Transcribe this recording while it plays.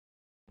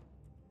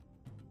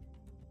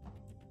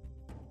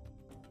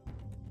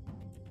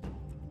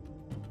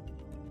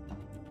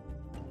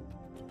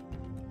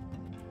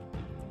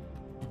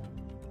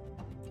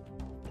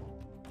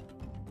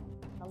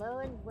Hello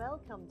and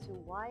welcome to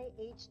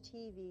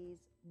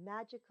YHTV's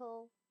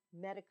Magical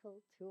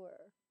Medical Tour.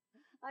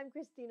 I'm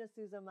Christina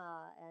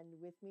Suzama, and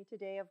with me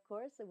today, of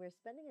course, and we're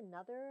spending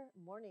another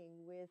morning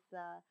with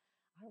our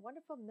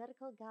wonderful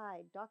medical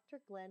guide, Dr.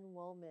 Glenn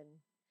Woolman.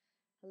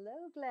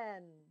 Hello,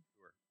 Glenn.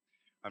 Sure.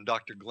 I'm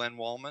Dr. Glenn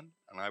Wallman,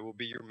 and I will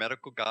be your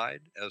medical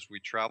guide as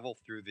we travel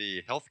through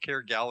the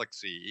healthcare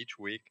galaxy each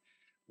week,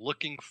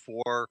 looking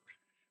for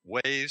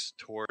ways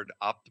toward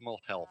optimal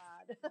health.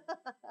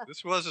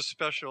 This was a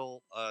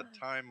special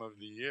time of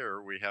the year.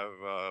 We have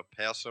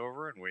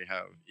Passover, and we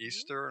have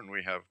Easter, and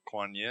we have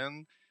Kuan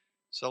Yin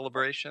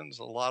celebrations.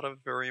 A lot of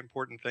very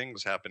important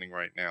things happening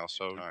right now.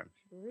 So,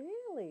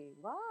 Really?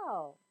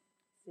 Wow.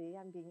 See,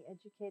 I'm being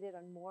educated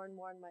on more and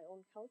more in my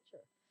own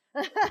culture.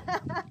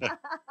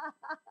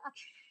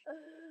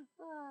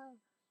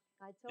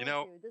 I told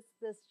you,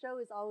 this show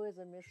is always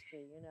a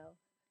mystery,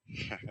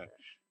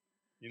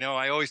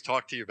 I always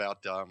talk to you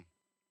about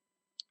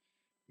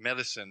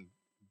medicine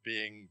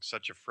being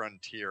such a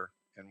frontier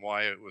and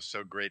why it was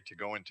so great to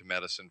go into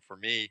medicine. For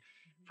me,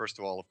 first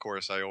of all, of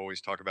course, I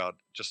always talk about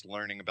just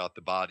learning about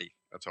the body.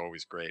 That's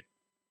always great.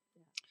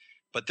 Yeah.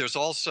 But there's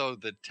also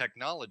the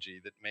technology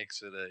that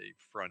makes it a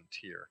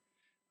frontier.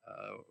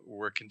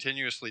 We're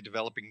continuously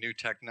developing new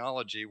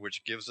technology,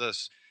 which gives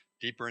us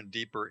deeper and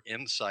deeper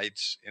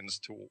insights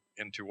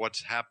into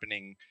what's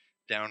happening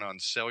down on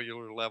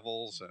cellular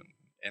levels and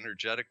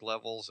energetic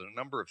levels and a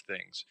number of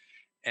things.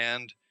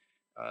 And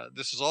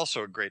this is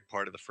also a great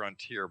part of the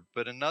frontier.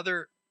 But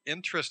another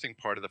interesting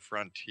part of the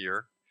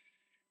frontier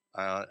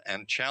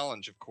and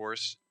challenge, of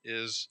course,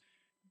 is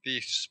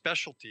the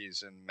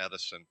specialties in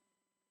medicine.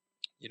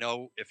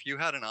 If you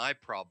had an eye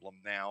problem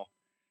now,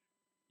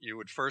 you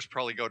would first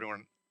probably go to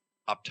an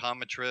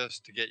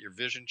optometrist to get your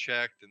vision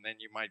checked, and then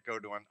you might go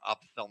to an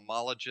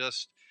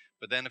ophthalmologist.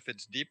 But then if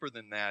it's deeper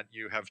than that,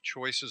 you have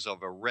choices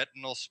of a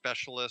retinal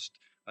specialist,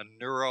 a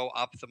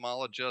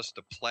neuro-ophthalmologist,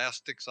 a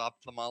plastics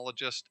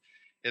ophthalmologist.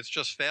 It's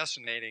just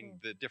fascinating,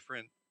 the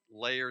different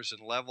layers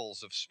and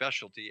levels of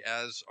specialty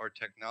as our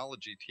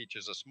technology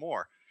teaches us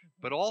more.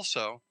 But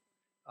also,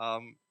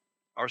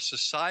 our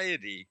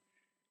society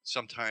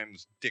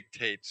sometimes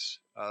dictates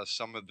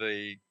some of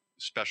the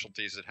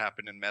specialties that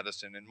happen in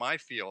medicine. In my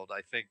field,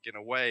 I think, in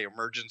a way,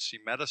 emergency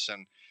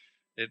medicine,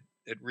 it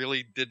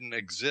really didn't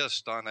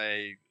exist on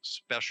a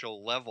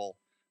special level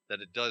that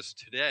it does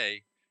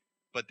today,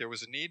 but there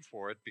was a need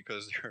for it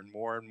because there are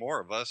more and more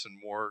of us and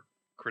more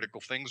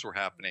critical things were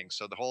happening.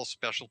 So the whole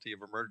specialty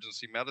of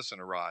emergency medicine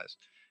arose.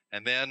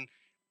 And then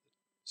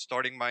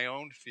starting my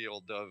own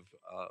field of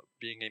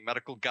being a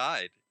medical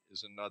guide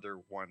is another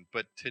one.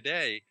 But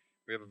today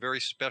we have a very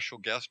special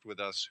guest with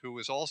us who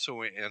is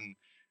also in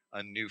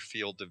a new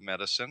field of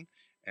medicine.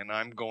 And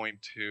I'm going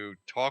to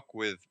talk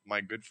with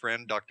my good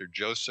friend, Dr.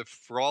 Joseph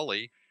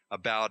Frawley,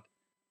 about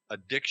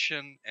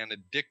addiction and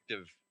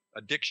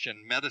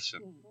addiction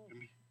medicine.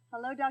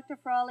 Hello, Dr.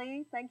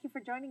 Frawley. Thank you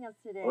for joining us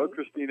today. Hello,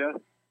 Christina.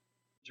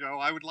 Joe,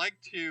 I would like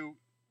to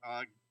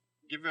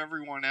give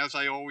everyone, as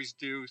I always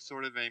do,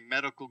 sort of a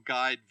medical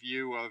guide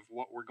view of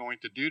what we're going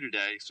to do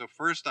today. So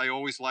first, I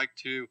always like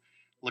to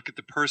look at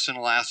the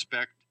personal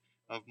aspect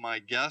of my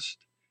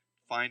guest,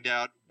 find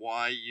out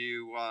why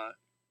you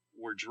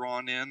were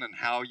drawn in and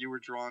how you were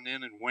drawn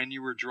in and when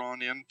you were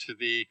drawn into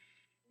the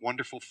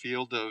wonderful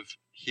field of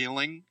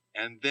healing,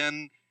 and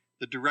then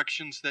the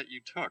directions that you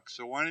took.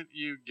 So why don't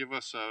you give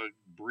us a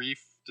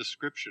brief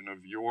description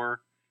of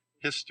your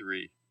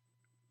history?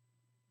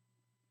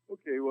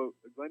 Okay, well,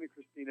 Glenn and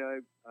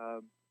Christina,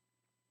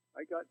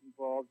 I got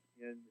involved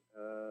in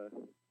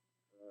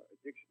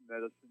addiction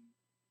medicine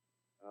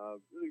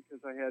really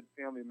because I had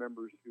family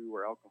members who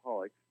were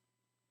alcoholics.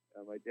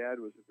 My dad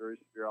was a very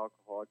severe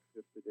alcoholic,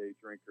 fifth-a-day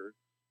drinker,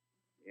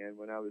 and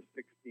when I was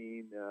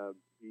 16,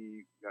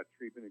 he got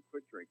treatment and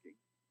quit drinking,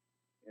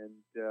 and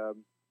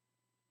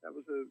that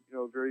was a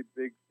very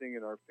big thing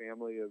in our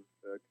family of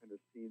kind of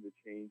seeing the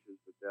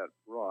changes that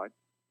brought.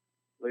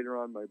 Later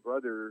on, my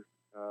brother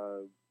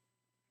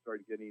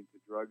started getting into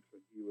drugs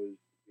when he was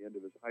at the end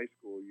of his high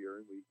school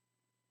year, and we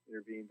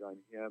intervened on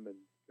him and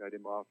got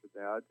him off of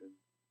that. And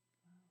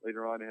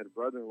later on, I had a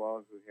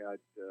brother-in-law who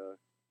had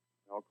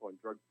alcohol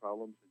and drug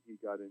problems, and he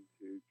got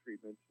into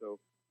treatment.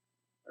 So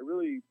I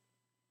really,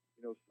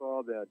 saw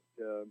that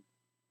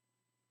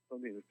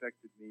something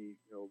affected me,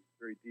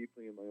 very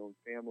deeply in my own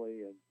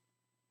family, and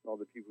saw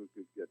the people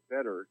who could get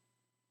better.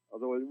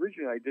 Although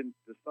originally I didn't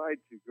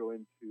decide to go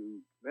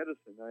into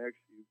medicine, I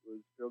actually was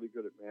fairly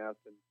good at math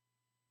and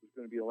was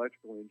going to be an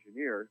electrical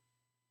engineer.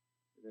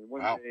 And then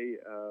one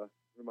day,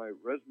 one of my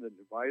resident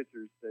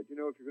advisors said, if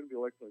you're going to be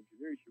an electrical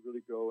engineer, you should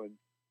really go and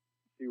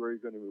see where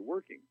you're going to be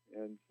working.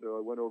 And so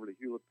I went over to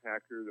Hewlett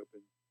Packard up in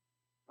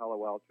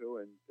Palo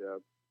Alto, and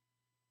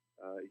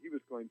he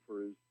was going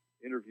for his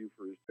interview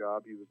for his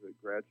job. He was a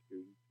grad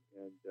student,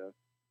 and I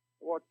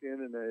walked in,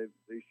 and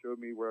they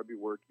showed me where I'd be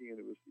working, and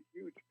it was a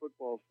huge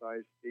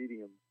football-sized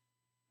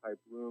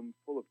stadium-type room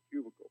full of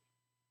cubicles.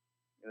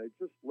 And I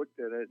just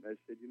looked at it, and I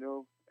said,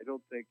 I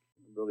don't think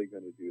I'm really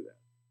going to do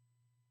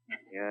that.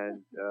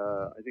 And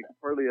I think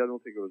partly I don't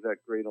think I was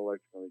that great an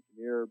electrical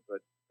engineer, but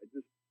I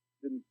just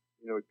didn't,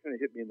 it kind of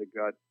hit me in the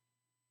gut.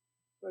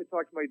 So I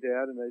talked to my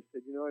dad and I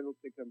said, I don't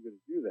think I'm going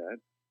to do that.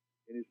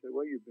 And he said,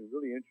 well, you've been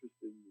really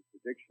interested in this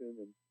addiction.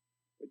 And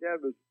my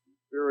dad was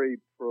very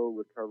pro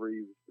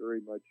recovery. He was very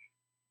much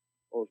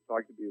always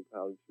talking to me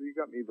about it. So he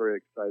got me very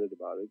excited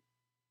about it.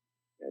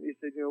 And he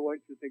said,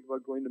 why don't you think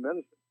about going to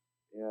medicine?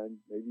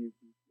 And maybe you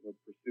can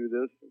pursue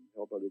this and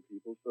help other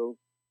people. So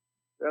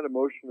that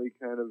emotionally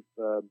kind of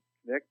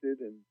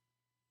connected, and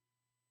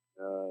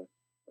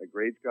my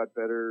grades got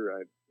better.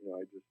 I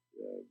just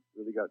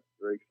really got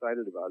very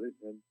excited about it.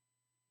 And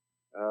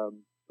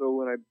so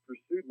when I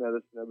pursued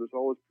medicine, I was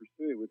always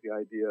pursuing it with the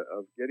idea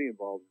of getting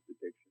involved with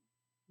addiction.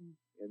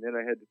 And then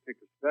I had to pick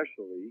a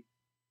specialty,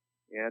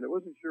 and I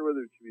wasn't sure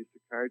whether it should be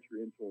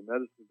psychiatry or internal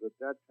medicine, but at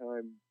that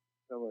time,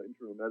 some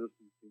internal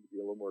medicine seemed to be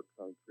a little more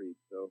concrete.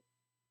 So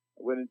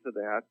I went into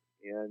that,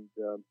 and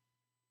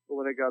but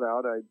when I got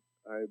out, I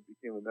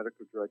became a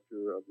medical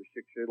director of the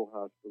Schick Shadle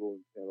Hospital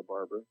in Santa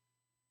Barbara,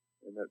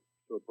 and that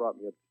so it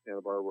brought me up to Santa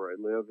Barbara where I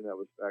live, and that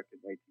was back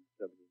in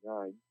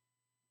 1979.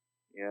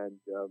 And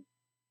so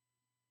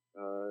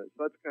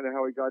that's kind of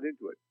how I got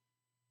into it.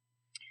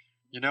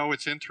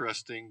 It's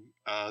interesting,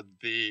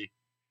 the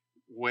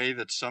way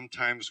that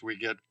sometimes we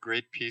get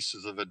great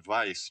pieces of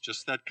advice,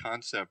 just that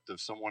concept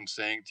of someone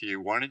saying to you,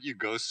 why don't you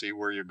go see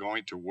where you're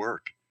going to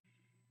work?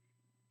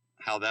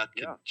 How that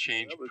can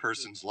change a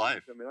person's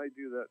life. I mean, I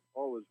do that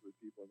always with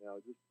people now.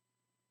 Just,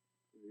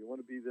 you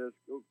want to be this,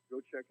 go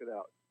check it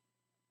out.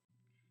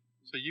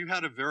 So you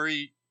had a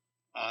very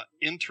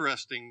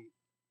interesting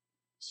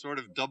sort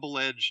of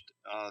double-edged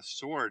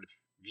sword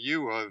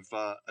view of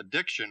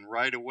addiction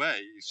right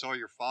away. You saw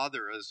your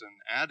father as an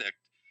addict,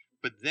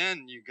 but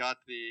then you got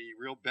the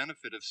real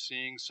benefit of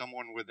seeing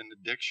someone with an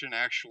addiction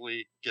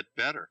actually get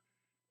better.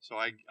 So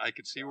I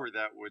could see where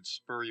that would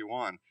spur you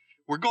on.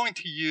 We're going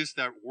to use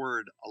that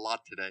word a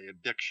lot today,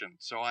 addiction.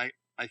 So I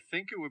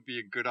think it would be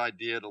a good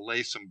idea to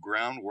lay some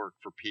groundwork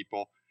for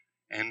people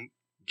and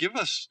give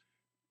us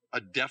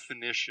a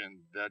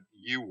definition that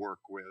you work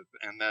with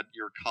and that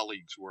your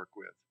colleagues work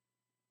with.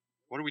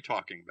 What are we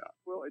talking about?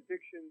 Well,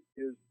 addiction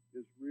is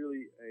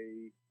really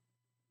a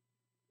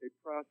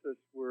process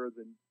where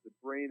the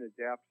brain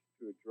adapts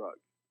to a drug.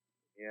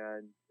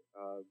 And,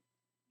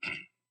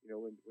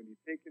 when you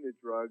take in a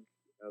drug,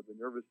 the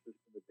nervous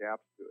system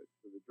adapts to it.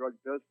 So the drug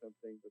does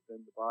something, but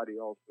then the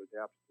body also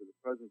adapts to the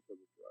presence of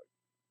the drug.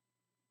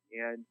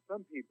 And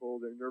some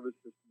people, their nervous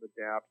system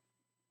adapts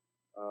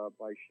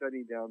by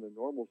shutting down the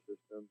normal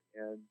system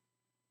and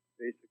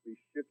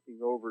basically shifting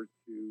over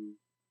to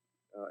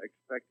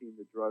expecting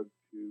the drug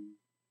to,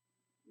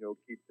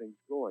 keep things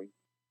going.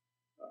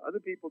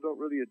 Other people don't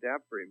really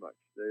adapt very much.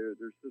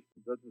 Their system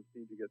doesn't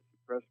seem to get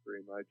suppressed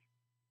very much.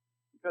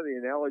 Kind of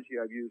the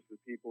analogy I've used with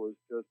people is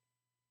just,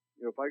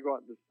 if I go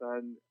out in the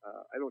sun,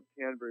 I don't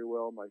tan very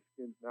well. My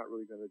skin's not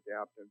really going to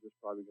adapt. I'm just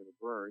probably going to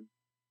burn.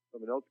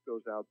 Someone else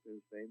goes out in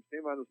the same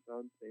amount of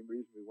sun, same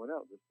reason we went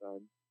out in the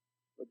sun,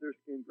 but their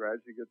skin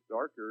gradually gets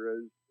darker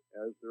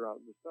as they're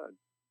out in the sun.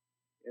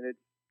 And it's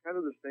kind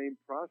of the same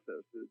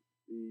process. It's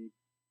the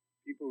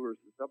people who are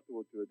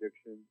susceptible to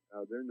addiction,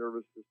 their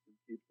nervous system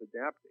keeps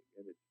adapting,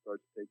 and it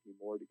starts taking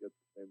more to get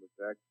the same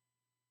effect.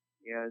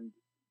 And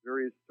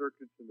various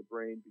circuits in the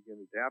brain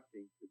begin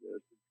adapting to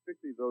this,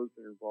 particularly those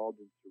that are involved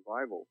in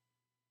survival,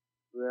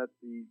 so that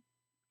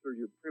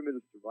your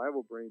primitive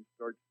survival brain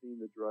starts seeing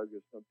the drug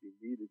as something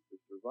needed to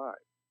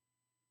survive.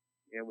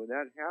 And when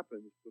that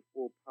happens, the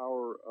full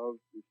power of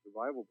the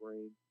survival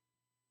brain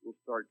will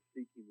start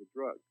seeking the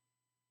drug.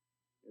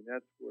 And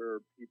that's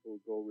where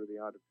people go really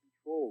out of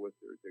control with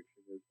their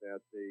addiction, is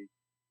that they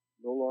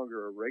no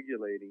longer are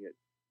regulating it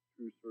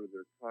through sort of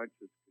their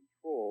conscious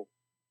control.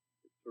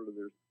 It's sort of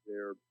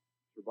their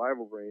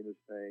survival brain is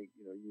saying,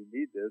 you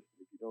need this.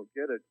 If you don't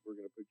get it, we're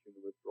going to put you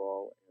in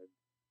withdrawal and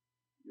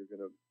you're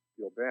going to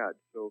feel bad.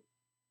 So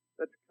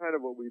that's kind of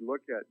what we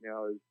look at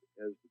now as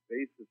the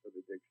basis of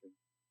addiction,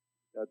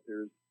 that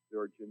there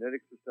are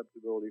genetic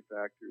susceptibility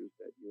factors,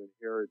 that you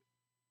inherit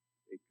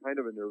a kind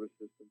of a nervous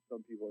system.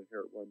 Some people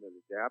inherit one that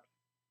adapts.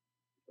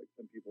 Like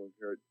some people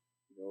inherit,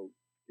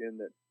 skin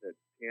that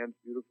tans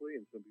beautifully,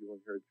 and some people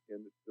inherit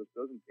skin that just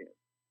doesn't tan.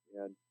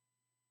 And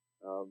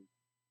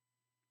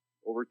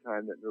over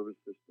time, that nervous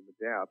system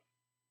adapts.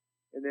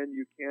 And then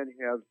you can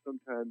have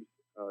sometimes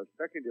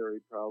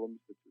secondary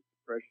problems such as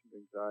depression,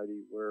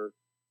 anxiety, where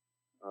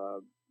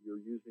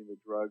you're using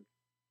the drug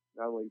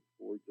not only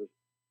for just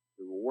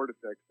the reward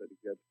effects that it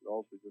gets, but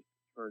also just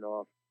to turn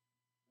off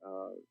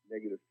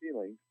negative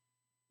feelings.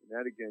 And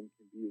that, again,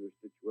 can be either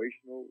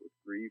situational with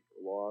grief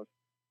or loss,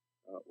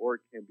 or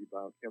it can be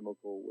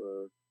biochemical,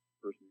 where a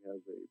person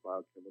has a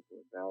biochemical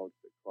imbalance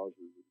that causes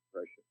the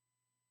depression.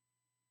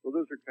 So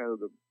those are kind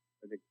of the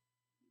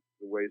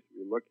ways that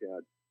we look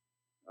at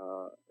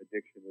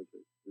addiction as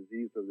a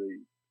disease of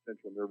the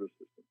central nervous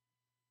system.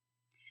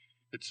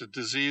 It's a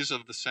disease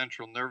of the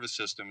central nervous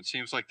system. It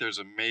seems like there's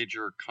a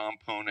major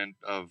component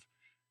of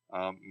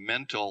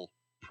mental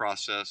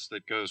process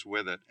that goes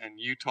with it. And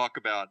you talk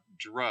about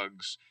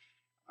drugs.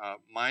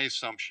 my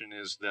assumption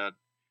is that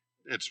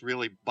it's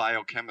really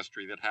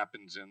biochemistry that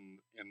happens in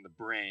the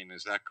brain.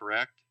 Is that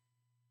correct?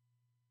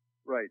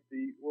 Right.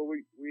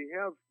 We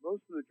have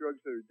most of the drugs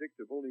that are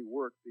addictive only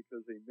work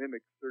because they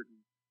mimic certain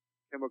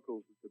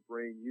chemicals that the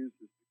brain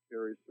uses to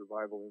carry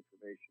survival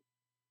information.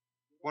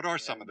 What are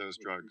some of those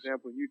drugs? For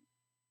example,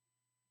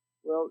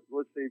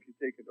 let's say if you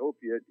take an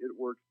opiate, it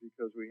works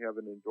because we have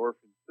an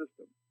endorphin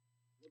system.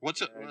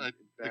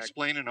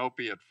 Explain an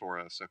opiate for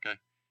us, okay?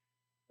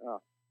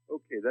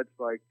 Okay, that's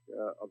like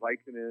a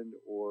Vicodin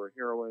or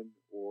heroin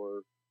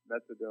or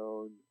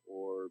methadone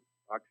or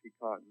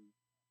OxyContin,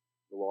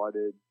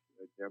 Dilaudid,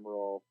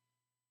 Demerol.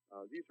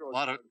 These are all a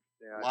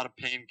lot of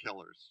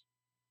painkillers.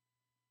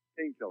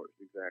 Painkillers,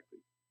 exactly.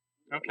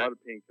 Okay. A lot of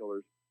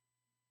painkillers,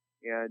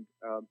 and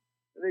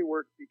they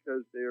work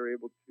because they are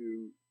able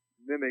to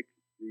mimic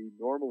the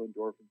normal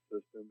endorphin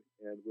system,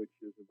 and which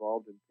is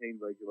involved in pain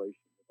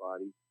regulation in the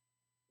body,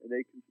 and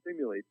they can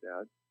stimulate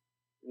that.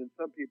 And in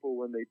some people,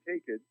 when they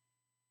take it,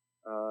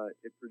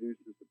 it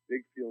produces a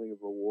big feeling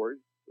of reward.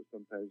 So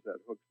sometimes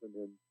that hooks them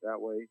in that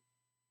way.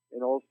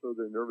 And also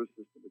their nervous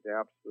system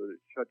adapts so that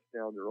it shuts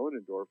down their own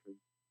endorphins.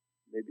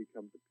 And they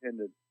become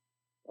dependent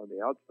on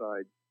the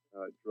outside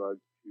drug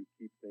to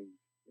keep things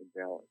in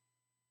balance.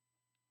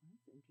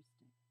 That's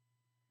interesting.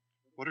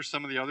 What are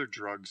some of the other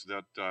drugs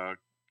that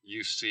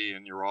you see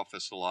in your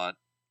office a lot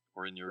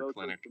or in your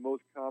clinic? The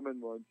most common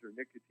ones are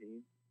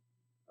nicotine.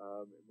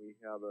 And we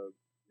have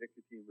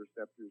nicotine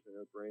receptors in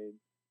our brain.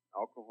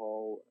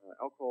 Alcohol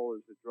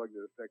is a drug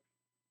that affects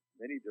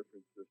many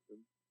different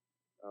systems.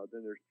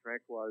 Then there's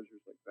tranquilizers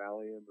like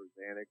Valium or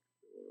Xanax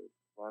or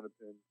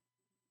Klonopin.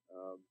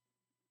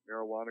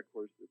 Marijuana, of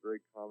course, is a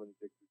very common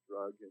addictive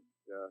drug, and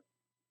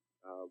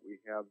we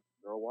have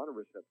marijuana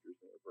receptors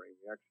in our brain.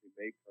 We actually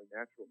make our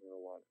natural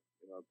marijuana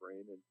in our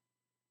brain, and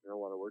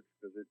marijuana works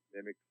because it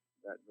mimics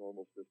that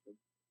normal system.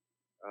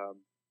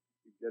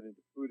 You get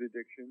into food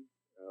addiction.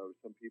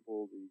 Some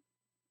people, the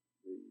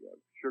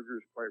sugar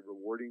is quite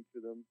rewarding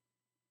to them.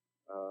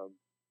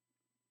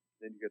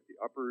 Then you get the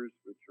uppers,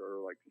 which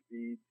are like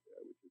speed,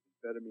 which is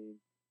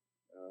amphetamine,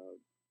 or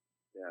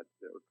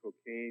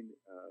cocaine.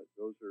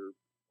 Those are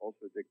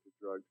also addictive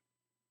drugs.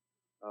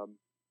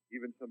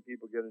 Even some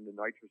people get into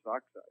nitrous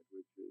oxide,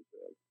 which is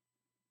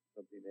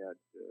something that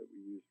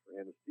we use for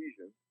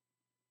anesthesia,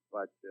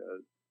 but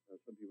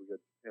some people get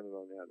dependent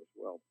on that as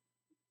well.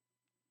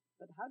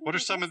 But how do what they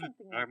are some get of the?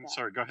 something like I'm that?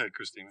 sorry. Go ahead,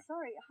 Christina.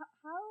 Sorry.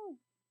 How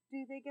do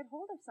they get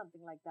hold of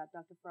something like that,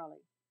 Dr.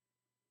 Frawley?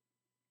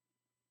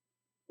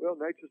 Well,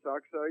 nitrous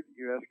oxide,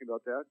 you're asking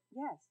about that?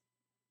 Yes.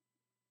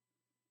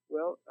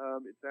 Well,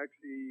 it's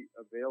actually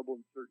available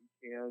in certain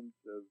cans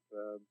of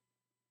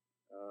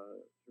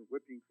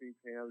whipping cream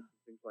cans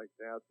and things like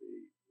that.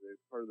 The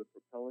part of the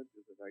propellant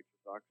is a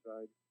nitrous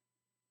oxide.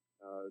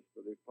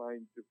 So they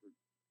find different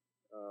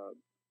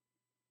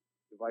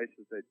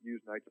devices that use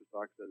nitrous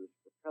oxide as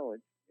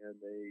propellant, and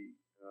they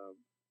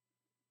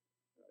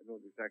I don't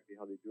know exactly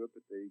how they do it,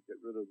 but they get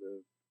rid of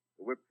the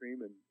whipped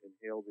cream and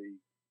inhale the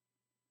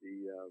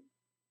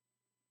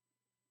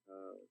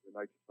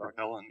nitrous oxide.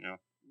 Propellant, yeah.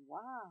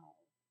 Wow.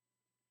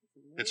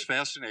 It's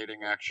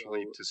fascinating,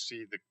 actually, to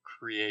see the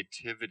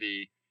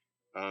creativity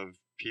of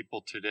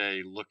people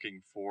today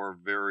looking for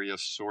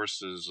various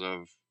sources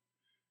of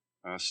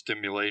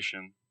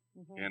stimulation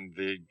in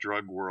the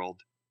drug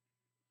world.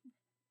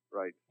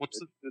 Right. What's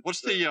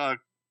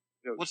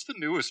the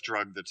newest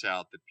drug that's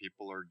out that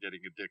people are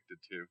getting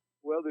addicted to?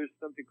 Well, there's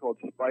something called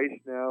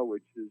Spice now,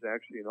 which is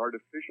actually an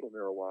artificial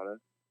marijuana,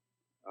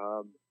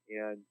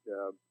 and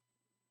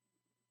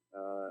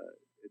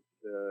it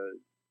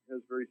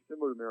has very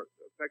similar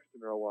effects to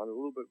marijuana, a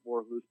little bit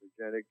more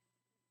hallucinogenic,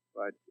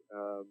 but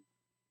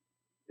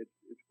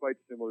it's quite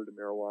similar to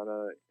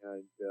marijuana,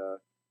 and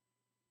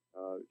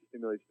it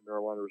stimulates the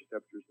marijuana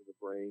receptors in the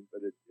brain,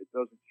 but it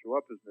doesn't show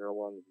up as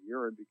marijuana in the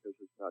urine because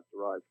it's not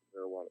derived from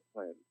marijuana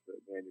plant. It's a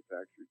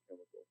manufactured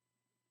chemical.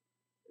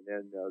 And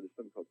then there's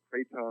something called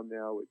Kratom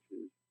now, which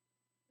is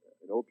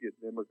an opiate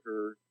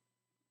mimicker.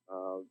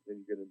 Then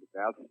you get into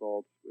bath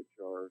salts, which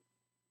are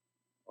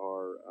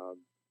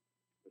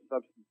a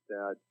substance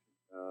that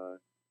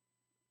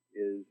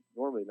is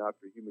normally not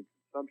for human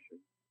consumption,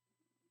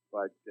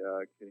 but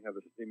can have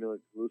a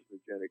stimulant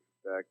hallucinogenic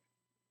effect.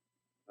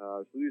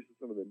 So these are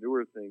some of the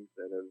newer things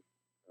that have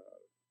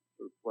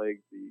sort of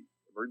plagued the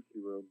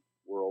emergency room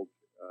world.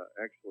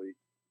 Actually,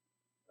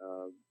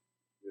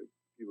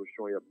 people are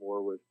showing up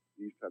more with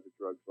these type of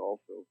drugs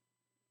also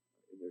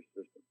in their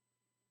system.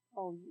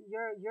 Oh,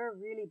 you're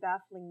really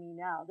baffling me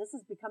now. This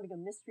is becoming a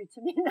mystery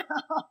to me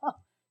now.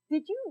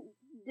 Did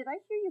I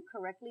hear you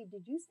correctly?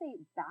 Did you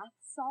say bath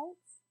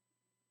salts?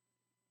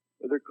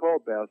 They're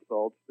called bath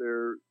salts.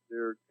 They're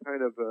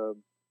kind of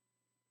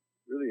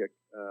really a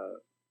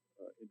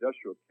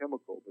industrial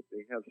chemical, but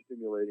they have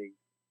stimulating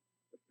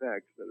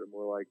effects that are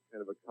more like kind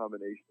of a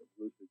combination of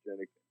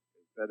hallucinogenic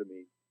and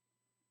amphetamine,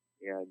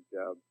 and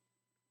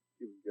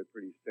people can get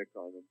pretty sick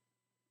on them.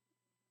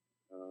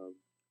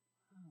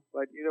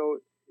 But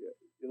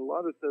a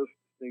lot of those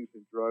things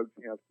in drugs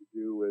have to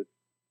do with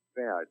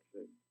fats,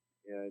 and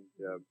And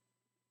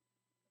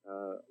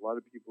a lot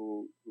of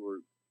people who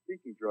are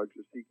seeking drugs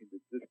are seeking to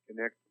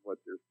disconnect from what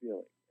they're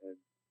feeling, and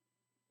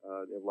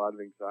they have a lot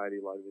of anxiety,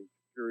 a lot of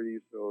insecurity.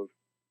 So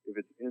if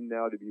it's in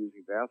now to be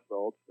using bath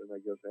salts, then I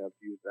guess I have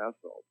to use bath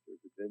salts. If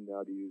it's in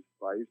now to use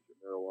spice or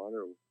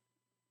marijuana or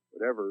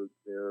whatever,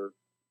 they're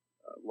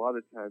a lot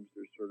of times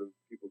there's sort of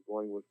people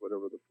going with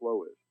whatever the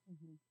flow is.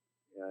 Mm-hmm.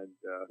 And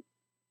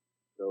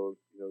so,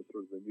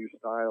 sort of the new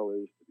style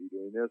is to be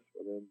doing this,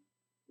 well then,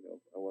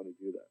 I want to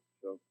do that.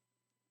 So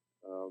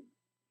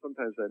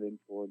sometimes that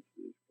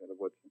influences kind of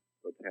what's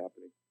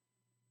happening.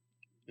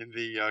 In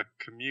the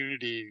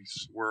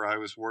communities where I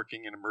was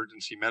working in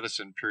emergency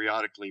medicine,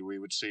 periodically we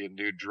would see a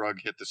new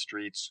drug hit the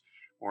streets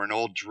or an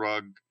old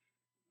drug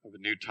of a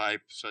new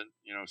type. So,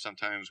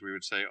 sometimes we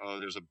would say, oh,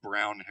 there's a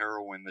brown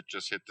heroin that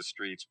just hit the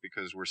streets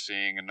because we're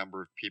seeing a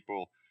number of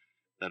people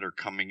that are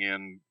coming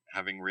in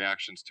having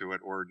reactions to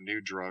it, or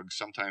new drugs.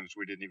 Sometimes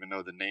we didn't even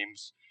know the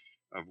names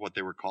of what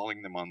they were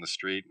calling them on the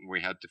street, and we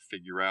had to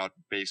figure out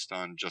based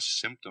on just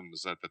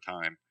symptoms at the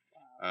time.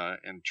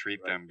 And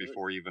treat them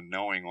before even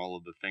knowing all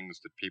of the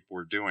things that people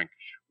were doing.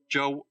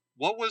 Joe,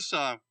 what's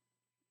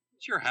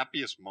your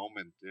happiest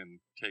moment in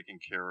taking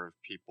care of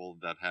people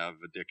that have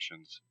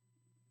addictions?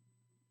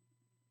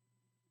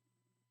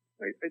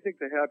 I think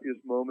the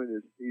happiest moment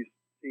is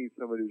seeing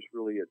somebody who's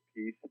really at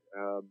peace,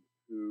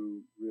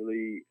 who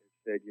really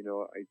said,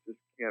 I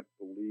just can't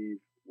believe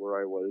where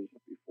I was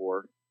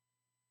before.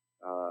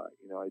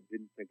 I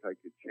didn't think I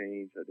could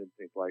change. I didn't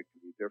think life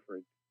could be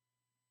different.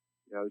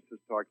 I was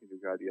just talking to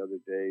a guy the other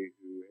day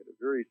who had a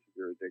very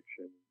severe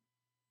addiction,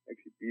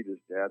 actually beat his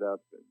dad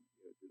up and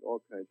did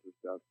all kinds of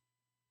stuff.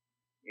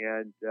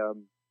 And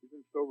he's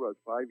been sober about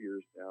 5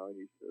 years now, and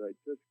he said, I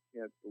just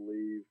can't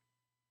believe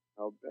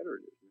how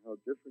better it is and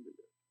how different it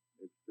is.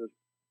 It's just,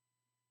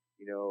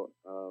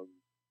 I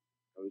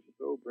was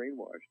so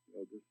brainwashed,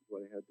 this is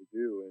what I had to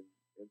do,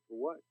 and for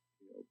what?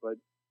 But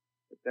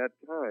at that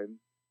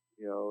time,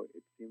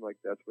 it seemed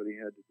like that's what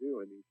he had to do,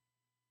 and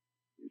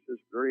he's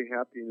just very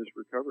happy in his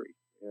recovery.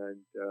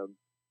 And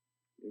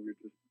we were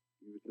just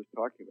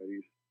talking about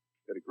he's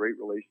got a great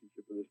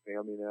relationship with his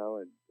family now,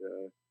 and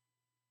so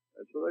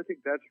I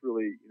think that's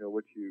really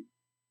what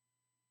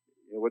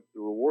what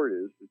the reward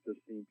is just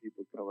seeing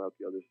people come out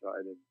the other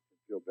side and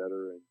feel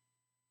better and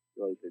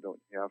realize they don't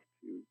have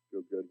to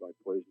feel good by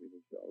poisoning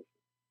themselves,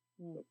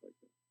 stuff like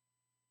that.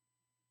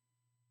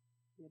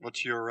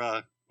 What's your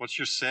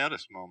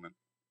saddest moment?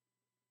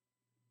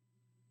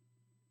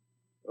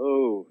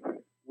 Oh,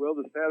 well,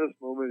 the saddest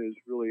moment is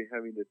really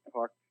having to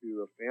talk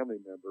to a family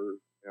member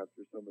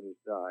after someone has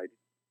died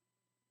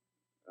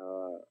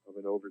of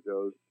an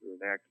overdose or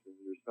an accident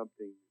or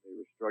something. They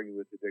were struggling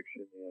with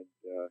addiction and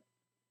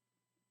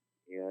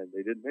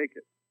they didn't make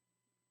it.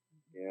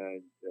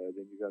 And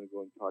then you got to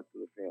go and talk to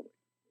the family.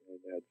 And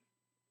that's,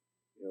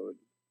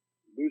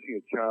 losing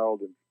a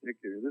child in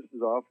particular. This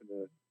is often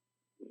the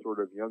sort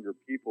of younger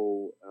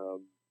people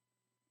in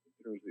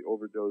terms of the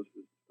overdoses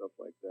and stuff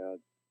like that.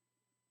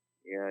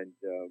 And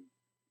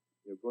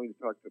going to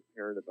talk to a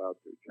parent about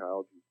their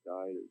child who's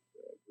died is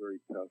a very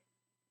tough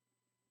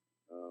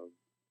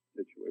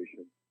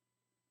situation.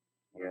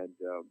 And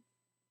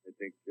I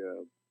think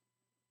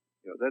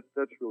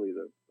that's really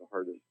the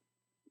hardest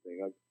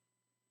thing.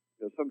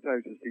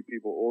 Sometimes you see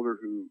people older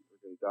who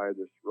are going to die of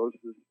their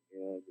cirrhosis,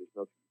 and there's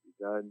nothing to be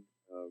done.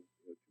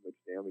 Too much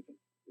damage has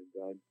been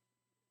done.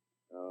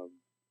 And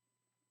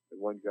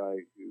one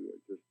guy who I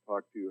just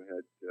talked to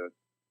had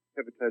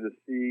hepatitis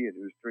C, and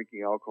he was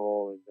drinking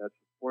alcohol, and that's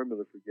a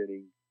formula for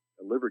getting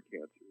a liver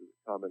cancer, a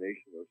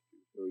combination of those two.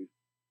 So he's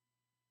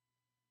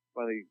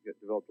finally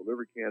developed a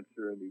liver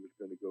cancer, and he was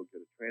going to go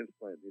get a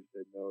transplant. And they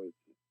said, no,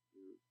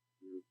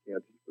 your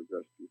cancer's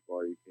progressed too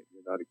far.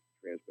 You're not a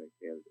transplant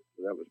candidate.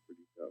 So that was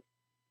pretty tough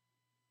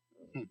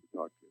to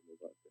talk to him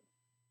about that.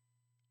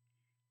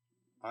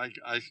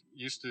 I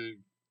used to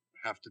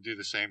have to do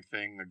the same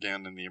thing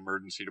again in the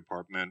emergency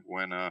department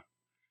when a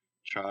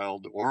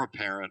child or a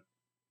parent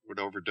would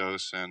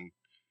overdose and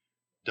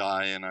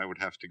die, and I would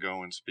have to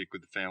go and speak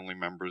with the family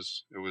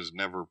members. It was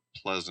never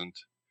pleasant,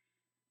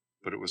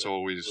 but it was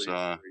always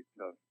very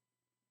tough.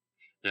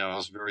 Yeah, it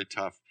was very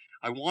tough.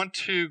 I want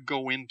to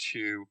go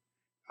into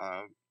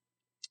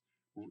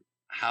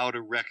how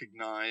to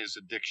recognize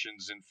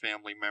addictions in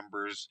family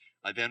members.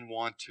 I then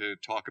want to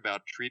talk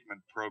about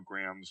treatment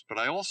programs, but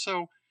I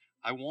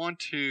want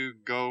to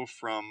go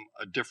from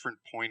a different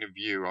point of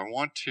view. I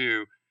want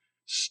to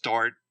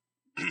start.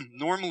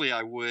 Normally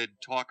I would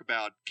talk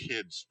about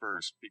kids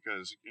first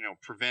because,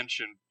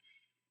 prevention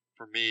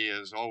for me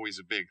is always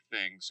a big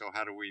thing. So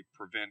how do we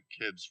prevent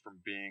kids from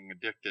being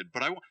addicted?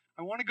 But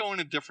I want to go in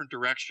a different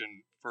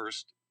direction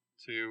first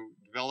to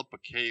develop a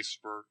case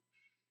for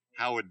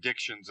how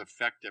addictions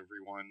affect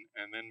everyone,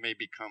 and then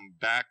maybe come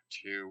back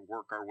to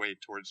work our way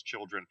towards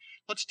children.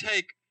 Let's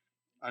take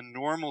a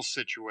normal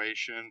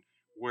situation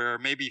where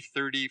maybe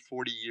 30,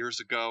 40 years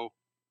ago,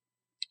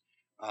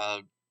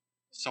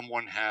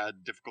 someone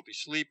had difficulty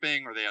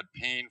sleeping or they had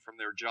pain from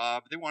their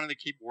job. They wanted to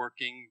keep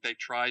working. They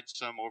tried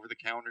some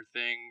over-the-counter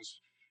things,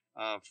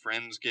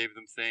 Friends gave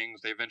them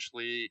things. They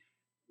eventually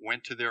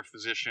went to their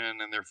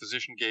physician, and their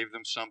physician gave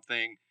them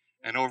something.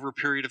 And over a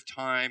period of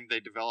time, they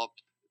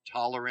developed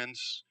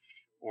tolerance,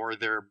 or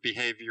their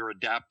behavior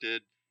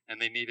adapted,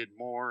 and they needed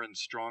more and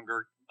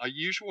stronger. A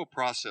usual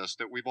process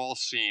that we've all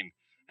seen.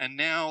 And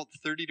now,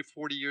 30 to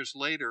 40 years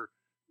later,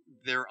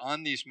 they're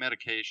on these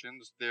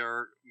medications.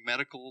 They're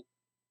medical,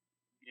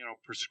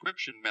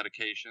 prescription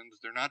medications.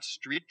 They're not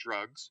street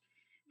drugs.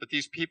 But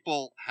these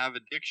people have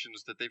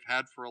addictions that they've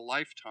had for a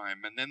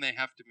lifetime, and then they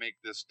have to make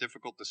this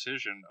difficult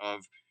decision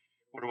of,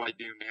 what do I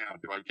do now?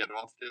 Do I get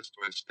off this?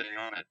 Do I stay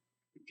on it?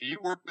 Do you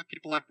work with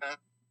people like that?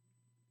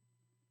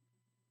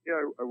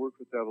 Yeah, I work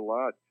with that a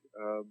lot.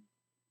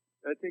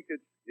 I think it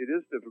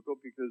is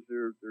difficult because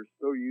they're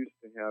so used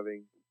to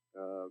having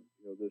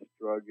this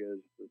drug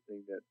as the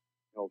thing that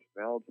helps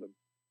balance them.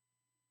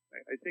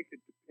 I think it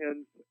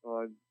depends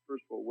on,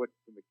 first of all, what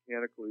the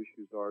mechanical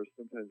issues are.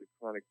 Sometimes the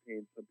chronic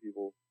pain, some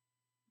people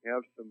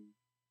have some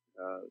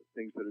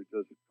things that are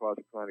just cause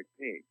chronic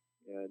pain,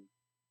 and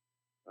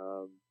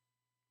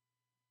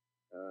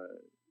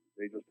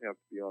they just have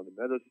to be on the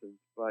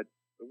medicines. But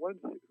the ones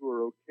who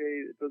are okay,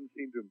 it doesn't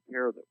seem to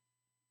impair them.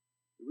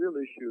 The real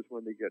issue is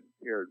when they get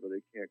impaired, where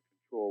they can't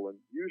control, and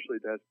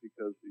usually that's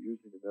because they're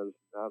using the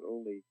medicine not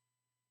only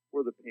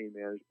for the pain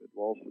management, but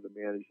also to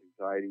manage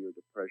anxiety or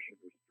depression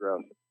or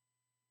stress,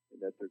 and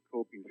that their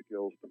coping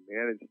skills to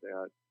manage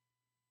that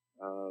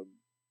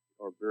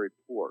are very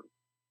poor.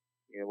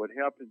 And what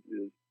happens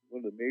is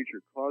one of the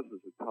major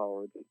causes of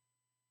tolerance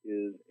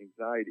is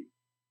anxiety.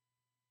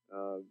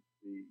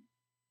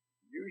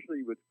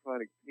 Usually with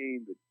chronic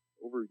pain, that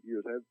over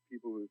years, I have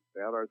people with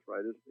bad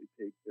arthritis. They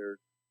take their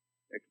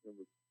X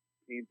number of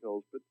pain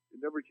pills, but it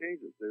never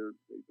changes. They're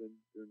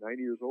 90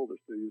 years old.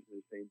 They're still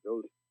using the same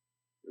dose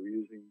they were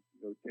using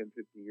 10, 15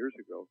 years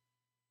ago.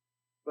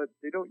 But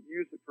they don't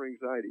use it for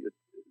anxiety.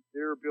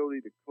 Their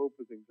ability to cope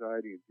with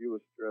anxiety and deal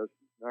with stress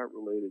is not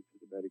related to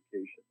the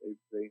medication.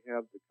 They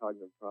have the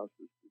cognitive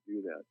process to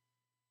do that.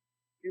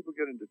 People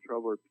get into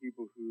trouble are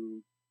people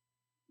who,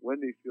 when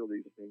they feel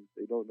these things,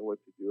 they don't know what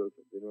to do with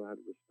them. They don't know how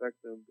to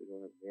respect them. They don't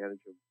know how to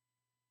manage them.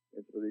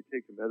 And so they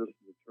take the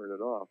medicine to turn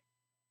it off.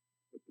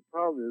 But the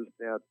problem is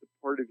that the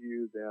part of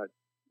you that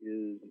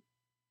is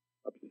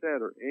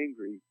upset or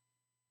angry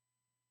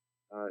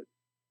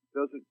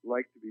doesn't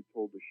like to be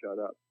told to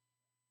shut up.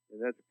 And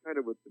that's kind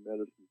of what the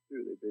medicines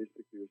do. They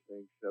basically are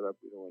saying, shut up,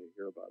 we don't want to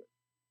hear about it.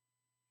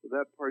 So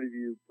that part of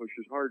you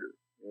pushes harder.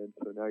 And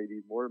so now you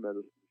need more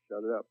medicine to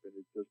shut it up, and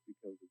it just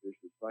becomes a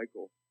vicious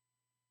cycle.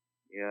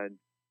 And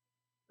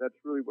that's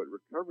really what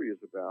recovery is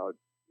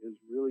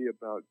really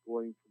about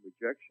going from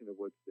rejection of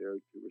what's there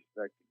to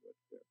respecting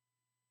what's there.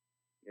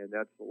 And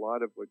that's a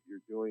lot of what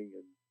you're doing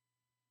in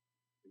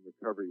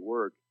recovery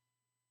work.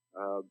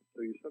 So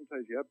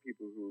sometimes you have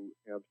people who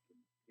have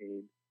some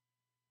pain.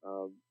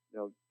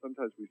 Now,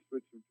 sometimes we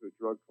switch them to a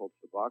drug called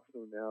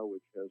Suboxone now,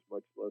 which has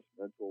much less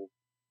mental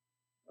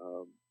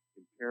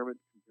impairment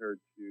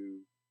compared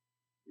to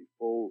the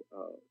full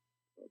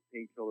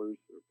painkillers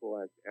or full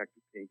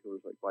active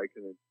painkillers like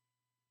Vicodin.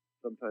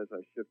 Sometimes I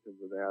shift them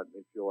to that, and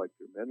they feel like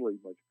they're mentally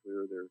much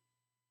clearer. Their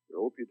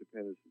opiate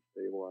dependence is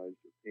stabilized,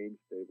 their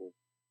pain's stable,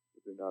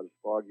 but they're not as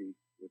foggy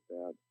with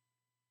that.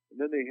 And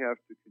then they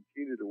have to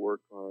continue to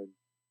work on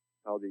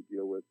how they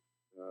deal with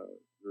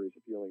various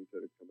feelings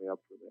that are coming up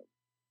for them.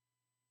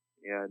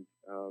 And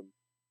on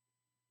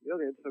the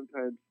other hand,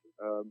 sometimes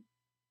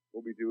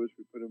what we do is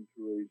we put them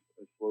through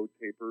a slow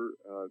taper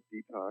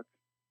detox.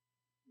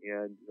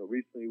 And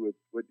recently with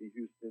Whitney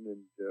Houston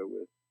and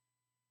with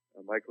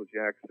Michael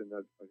Jackson,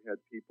 I've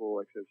had people,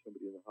 actually have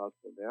somebody in the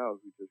hospital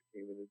now who just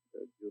came in and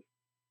said,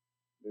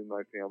 me and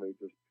my family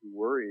are just too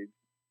worried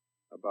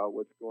about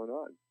what's going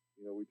on.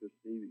 We just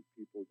see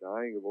people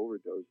dying of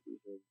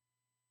overdoses. And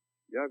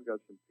yeah, I've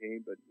got some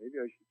pain, but maybe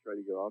I should try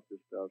to get off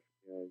this stuff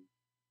and,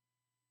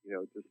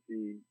 just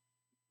see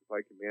if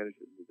I can manage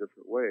it in a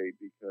different way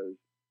because,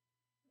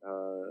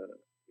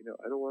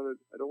 I don't want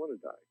to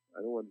die.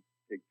 I don't want to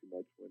take too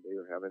much one day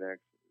or have an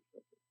accident or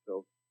something. So,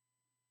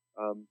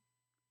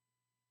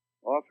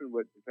 often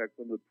in fact,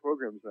 one of the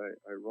programs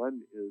I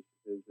run is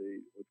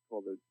what's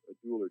called a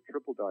dual or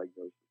triple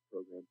diagnosis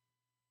program,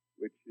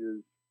 which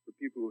is for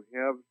people who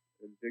have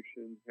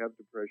addiction, have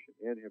depression,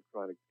 and have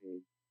chronic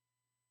pain.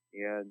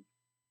 And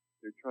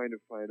they're trying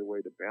to find a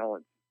way to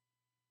balance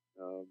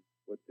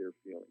what they're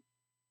feeling.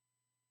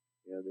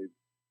 They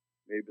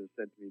may have been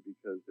sent to me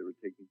because they were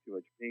taking too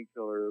much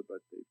painkiller,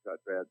 but they've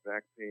got bad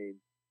back pain.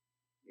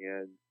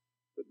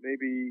 But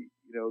maybe,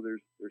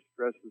 there's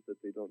stresses that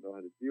they don't know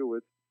how to deal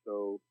with.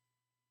 So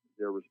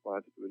their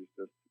response to it is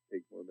just to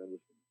take more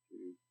medicine to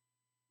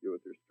deal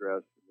with their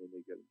stress, and then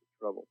they get into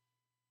trouble.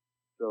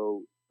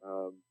 So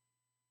a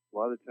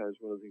lot of times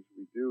one of the things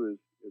we do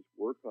is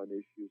work on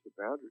issues of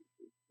boundaries.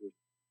 It's just,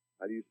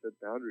 how do you set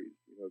boundaries?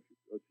 Let's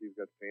say you've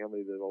got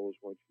family that always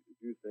wants you to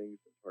do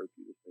things. It's hard for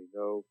you to say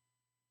no.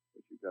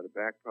 But you've got a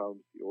back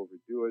problem, so you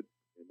overdo it,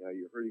 and now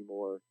you're hurting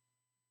more.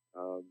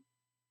 A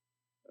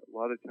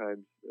lot of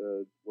times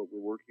what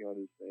we're working on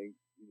is saying,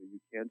 you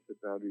can set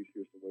boundaries.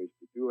 Here's some ways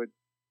to do it.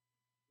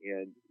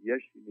 And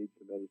yes, you need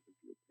some medicine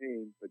for your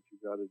pain, but you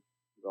got to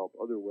develop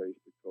other ways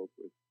to cope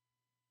with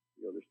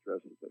the other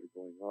stresses that are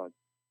going on.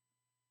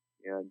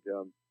 And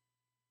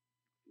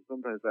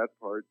sometimes that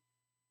part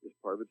is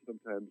part of it.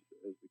 Sometimes,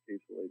 as the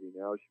case of the lady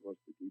now, she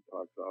wants to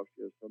detox off.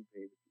 She has some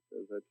pain. She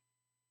says,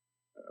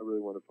 I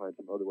really want to find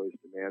some other ways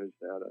to manage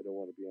that. I don't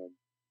want to be on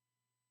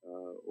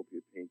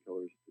opiate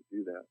painkillers to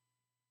do that.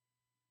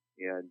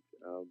 And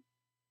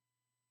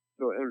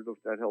so I don't know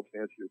if that helps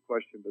answer your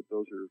question, but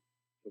those are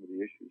some of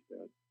the issues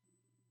that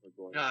are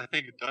going on. Yeah, I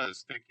think it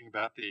does. Thinking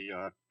about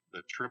the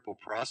triple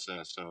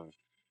process of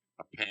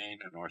pain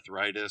and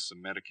arthritis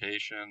and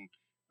medication,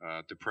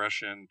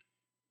 depression,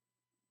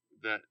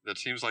 that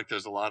seems like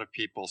there's a lot of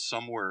people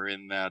somewhere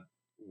in that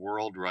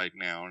world right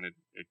now, and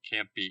it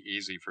can't be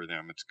easy for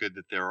them. It's good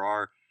that there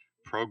are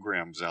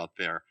programs out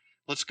there.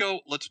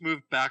 Let's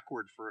move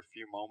backward for a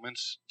few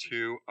moments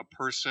to a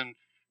person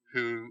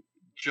who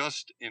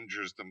just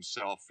injures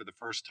themselves for the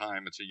first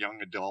time. It's a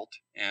young adult,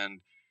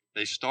 and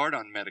they start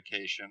on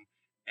medication.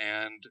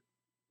 And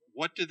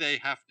what do they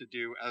have to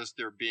do as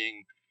they're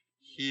being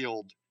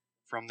healed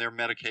from their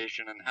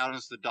medication, and how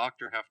does the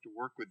doctor have to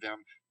work with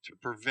them to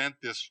prevent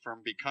this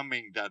from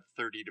becoming that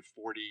 30 to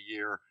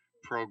 40-year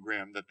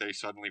program that they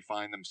suddenly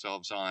find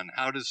themselves on?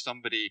 How does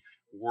somebody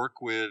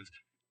work with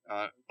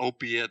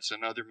opiates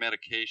and other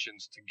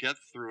medications to get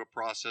through a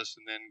process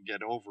and then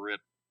get over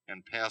it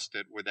and past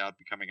it without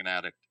becoming an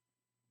addict?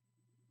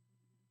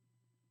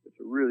 It's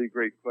a really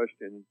great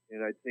question.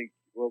 And I think,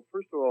 well,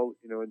 first of all,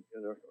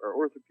 our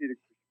orthopedic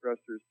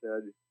professor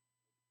said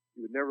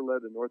he would never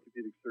let an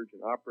orthopedic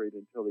surgeon operate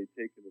until they'd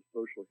taken a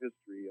social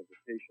history of the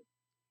patient.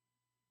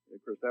 And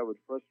of course, that would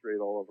frustrate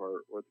all of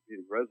our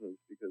orthopedic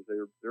residents because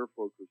their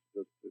focus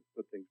is just to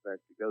put things back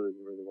together.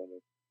 They really want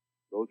to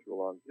go through a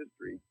long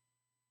history.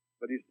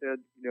 But he said,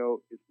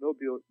 it's no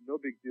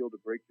big deal to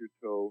break your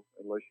toe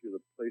unless you're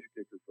the place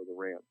kicker for the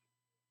Rams.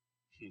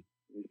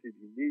 And he said,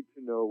 you need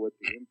to know what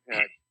the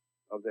impact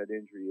of that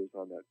injury is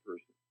on that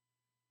person.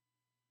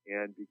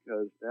 And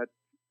because that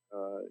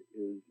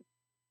is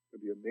going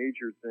to be a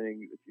major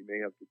thing that you may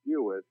have to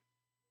deal with,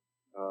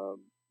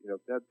 if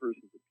that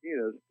person's a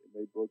pianist and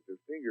they broke their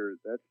finger,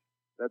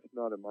 that's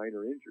not a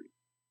minor injury.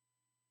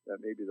 That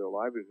may be their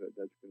livelihood.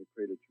 That's going to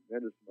create a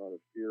tremendous amount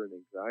of fear and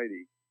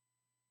anxiety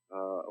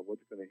of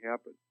what's going to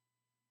happen.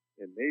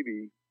 And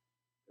maybe,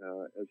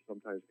 as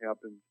sometimes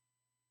happens,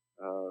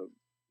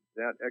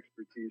 that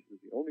expertise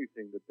is the only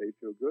thing that they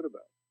feel good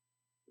about,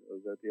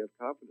 that they have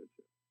confidence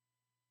in.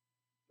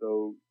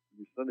 So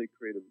you suddenly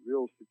create a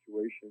real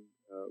situation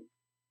of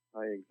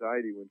high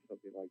anxiety when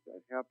something like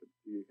that happens.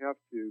 So you have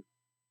to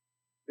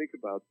think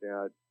about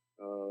that,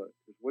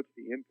 is what's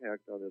the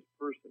impact on this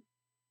person?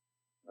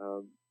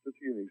 Just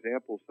to give you an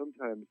example,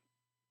 sometimes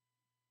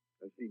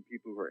I've seen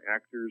people who are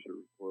actors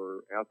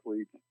or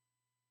athletes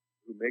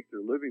who make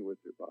their living with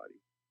their body.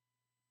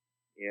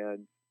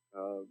 And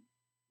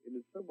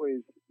in some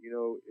ways,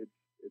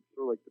 it's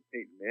sort of like the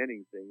Peyton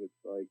Manning thing.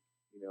 It's like,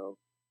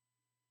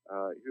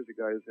 here's a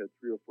guy who's had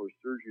 3 or 4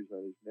 surgeries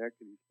on his neck,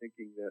 and he's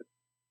thinking that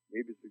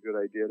maybe it's a good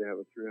idea to have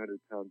a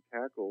 300-pound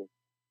tackle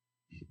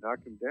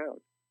knock him down.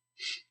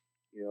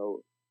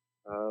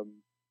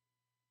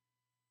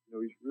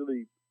 He's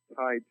really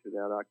tied to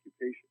that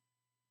occupation.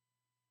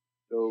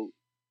 So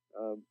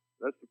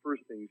that's the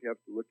first thing. You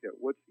have to look at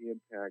what's the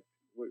impact,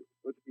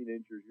 what's being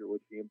injured here,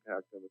 what's the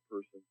impact on the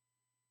person.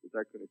 Is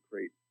that going to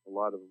create a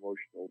lot of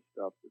emotional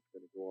stuff that's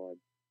going to go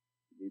on?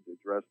 You need to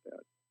address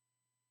that.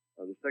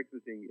 The second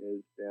thing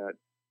is that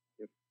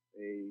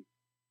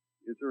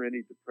is there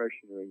any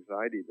depression or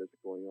anxiety that's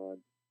going on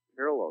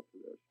parallel to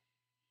this?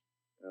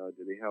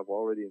 Do they have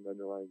already an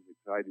underlying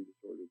anxiety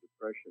disorder,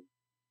 depression?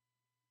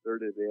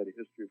 Third, if they had a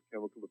history of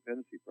chemical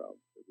dependency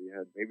problems.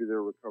 Maybe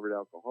they're a recovered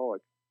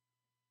alcoholic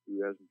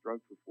who hasn't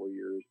drunk for 4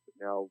 years, but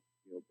now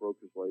broke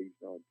his legs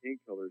on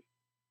painkillers.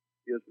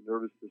 He has a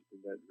nervous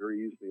system that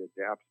very easily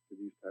adapts to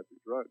these types of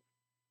drugs.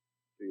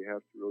 So you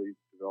have to really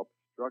develop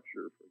a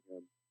structure for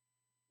him.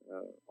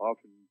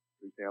 Often,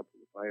 for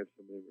example, if I have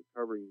someone in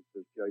recovery who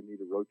says, I need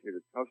a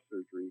rotator cuff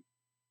surgery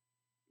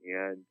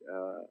and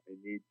I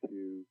need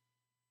to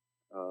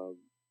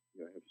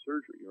have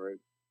surgery, right?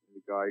 And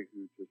the guy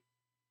who just,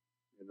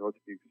 an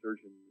orthopedic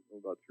surgeon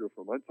about 3 or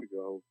 4 months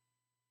ago,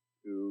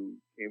 who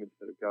came and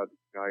said, I've got a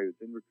guy who's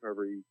in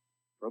recovery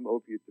from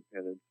opiate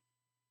dependence,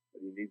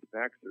 but he needs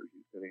back surgery.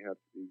 He's going to have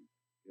to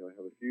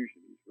have a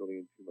fusion. He's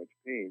really in too much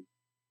pain.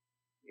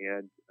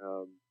 And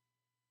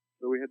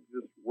so we had to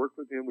just work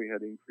with him. We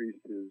had to increase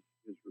his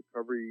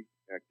recovery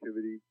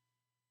activity,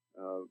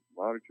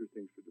 monitor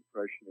things for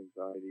depression,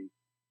 anxiety,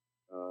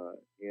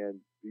 and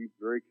be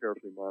very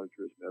carefully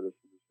monitor his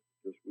medicines,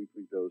 just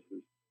weekly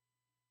doses,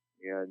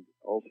 and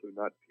also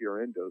not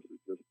PRN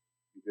doses. Just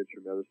you get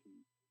your medicine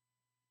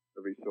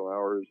every few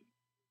hours,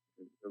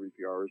 and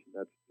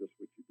that's just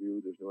what you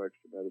do. There's no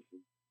extra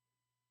medicine.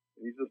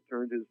 And he just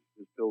turned his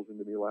pills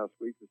into me last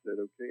week and said,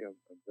 okay,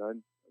 I'm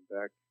done. I'm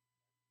back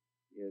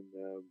in,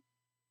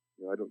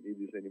 I don't need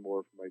these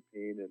anymore for my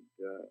pain, and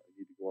I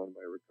need to go on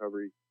my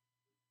recovery.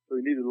 So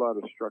he needed a lot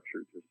of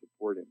structure to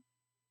support him.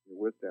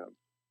 with them.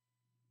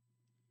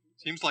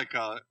 Seems like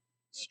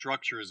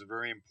structure is a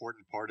very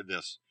important part of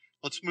this.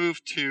 Let's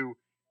move to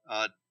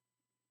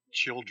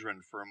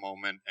children for a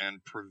moment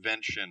and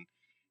prevention.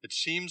 It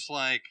seems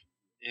like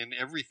in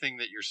everything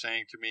that you're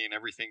saying to me and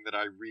everything that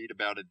I read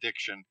about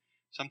addiction,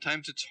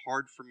 sometimes it's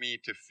hard for me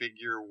to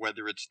figure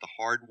whether it's the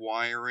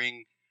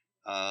hardwiring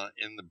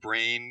in the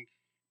brain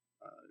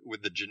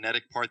with the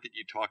genetic part that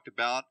you talked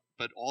about,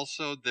 but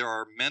also there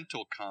are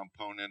mental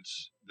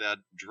components that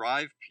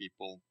drive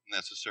people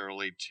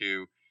necessarily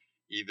to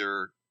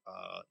either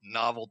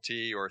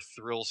novelty or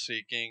thrill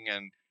seeking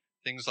and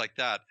things like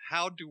that.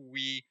 How do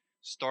we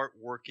start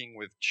working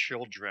with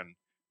children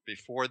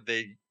before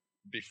they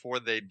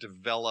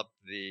develop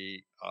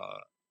the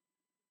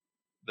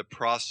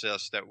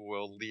process that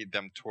will lead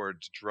them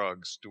towards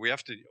drugs? Do we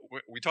have to?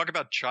 We talk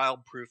about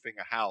child-proofing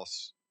a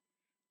house,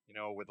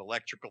 with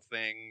electrical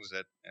things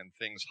and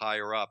things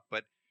higher up,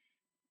 but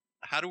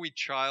how do we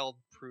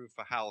child-proof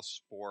a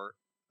house for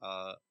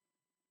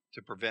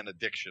to prevent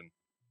addiction?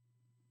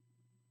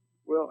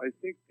 Well, I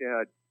think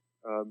that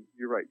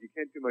you're right. You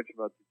can't do much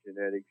about the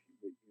genetics.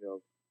 It'd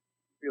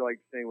be like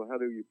saying, well, how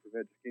do you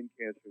prevent skin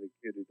cancer in a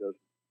kid who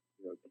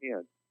doesn't,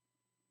 can't?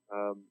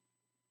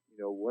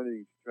 One of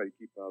these to try to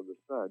keep out of the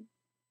sun,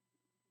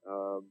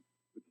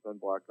 put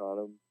sunblock on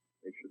them,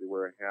 make sure they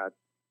wear a hat.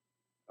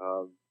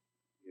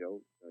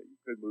 You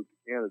could move to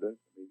Canada.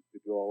 I mean, you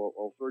could do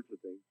all sorts of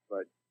things,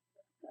 but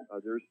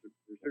there's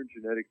certain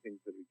genetic things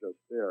that are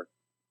just there.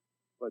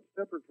 But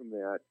separate from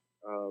that,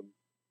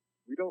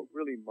 we don't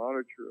really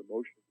monitor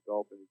emotional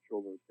development in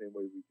children the same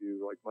way we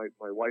do. Like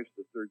my wife's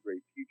a third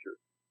grade teacher.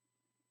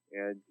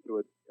 And so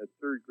at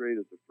third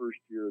grade is the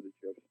first year that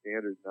you have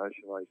standard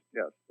nationalized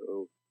tests.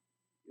 So,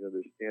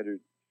 there's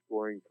standard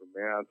scoring for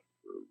math,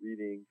 for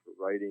reading, for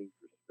writing,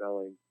 for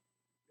spelling.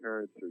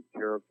 Parents are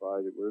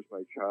terrified that where's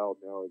my child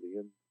now? Are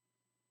they in,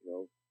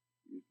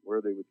 where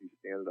are they with these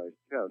standardized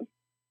tests?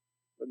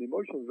 But in the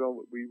emotional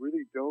development, we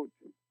really don't,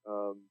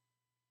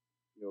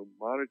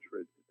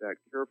 monitor it that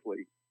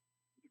carefully.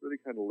 It's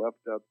really kind of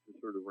left up to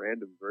sort of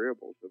random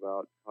variables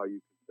about how you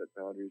can set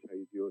boundaries, how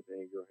you deal with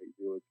anger, how you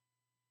deal with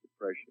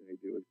depression, how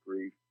you deal with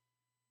grief,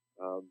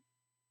 how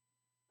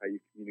you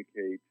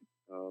communicate.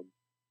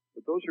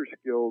 But those are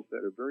skills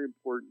that are very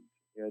important,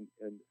 and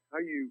how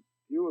you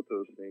deal with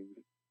those things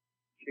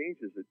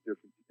changes at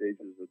different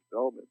stages of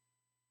development.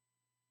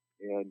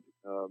 And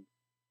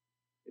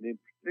in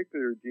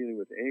particular, dealing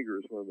with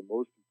anger is one of the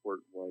most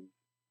important ones.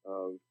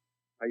 Of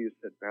how you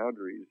set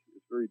boundaries is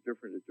very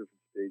different at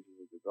different stages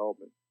of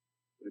development.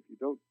 But if you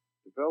don't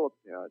develop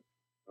that,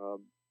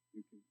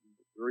 you can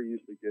very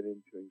easily get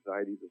into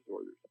anxiety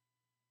disorders.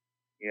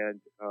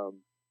 And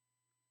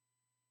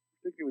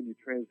particularly when you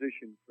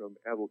transition from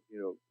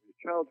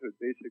childhood,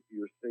 basically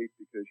you're safe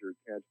because you're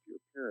attached to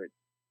your parent.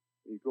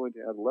 When you go into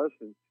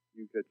adolescence,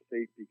 you get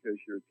safe because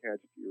you're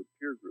attached to your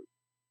peer group.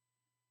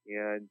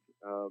 And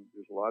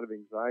there's a lot of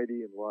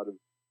anxiety and a lot of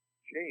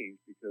change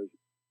because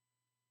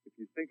if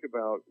you think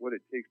about what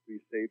it takes to be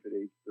safe at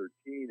age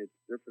 13, it's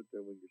different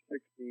than when you're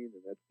 16,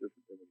 and that's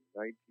different than when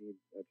you're 19,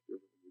 and that's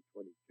different when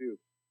you're 22.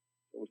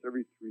 Almost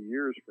every 3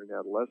 years for an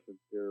adolescent,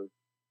 they're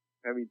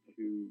having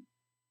to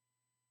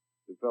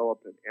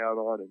develop and add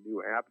on a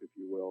new app, if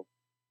you will,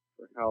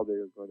 for how they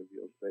are going to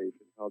feel safe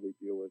and how they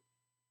deal with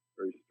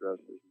various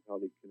stresses and how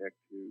they connect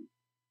to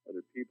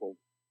other people.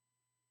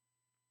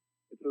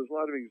 And so there's a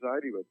lot of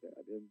anxiety with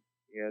that,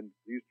 and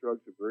these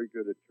drugs are very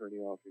good at turning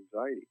off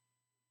anxiety.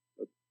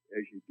 But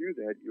as you do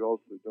that, you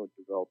also don't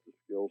develop the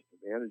skills to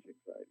manage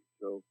anxiety.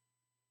 So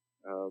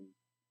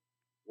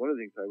one of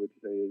the things I would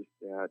say is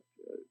that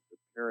the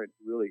parent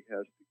really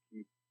has to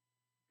keep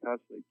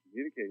constantly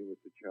communicating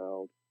with the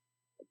child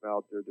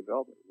about their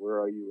development. Where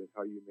are you and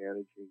how are you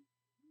managing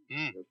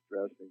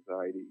stress,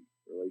 anxiety,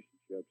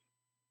 relationships,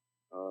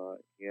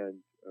 and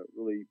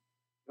really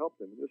help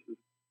them. And this is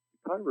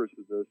the converse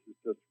of this is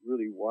just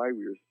really why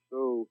we are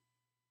so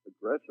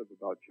aggressive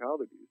about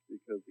child abuse,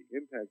 because the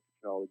impact of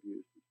child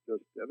abuse is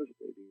just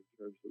devastating in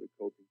terms of the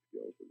coping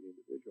skills of the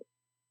individual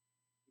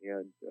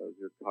and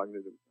their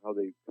how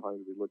they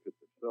cognitively look at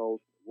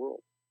themselves and the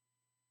world.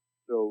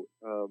 So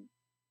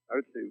I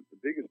would say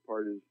the biggest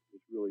part is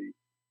really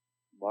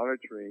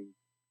monitoring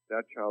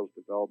that child's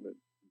development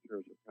in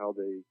terms of how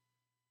they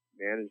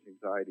manage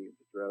anxiety and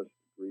stress,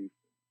 and grief,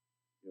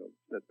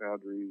 set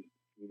boundaries,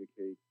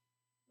 communicate.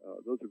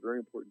 Those are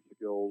very important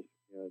skills,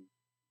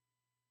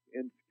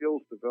 and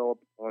skills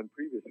develop on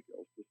previous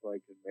skills. Just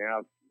like in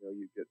math,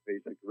 you get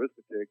basic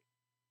arithmetic,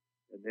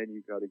 and then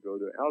you've got to go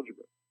to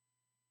algebra.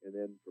 And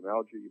then from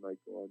algebra, you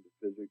might go on to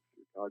physics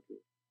or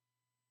calculus.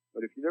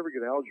 But if you never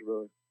get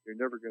algebra,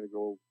 you're never going to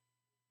go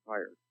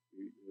higher.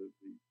 The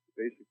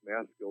basic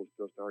math skills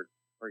just aren't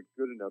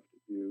good enough to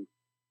do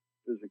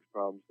physics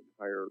problems and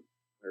higher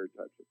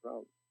types of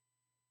problems.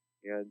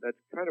 And that's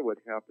kind of what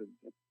happens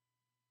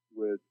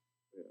with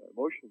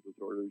emotional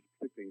disorders,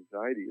 particularly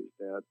anxiety, is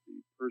that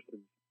the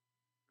person's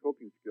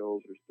coping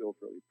skills are still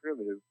fairly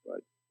primitive,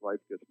 but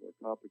life gets more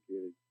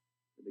complicated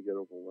and they get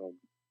overwhelmed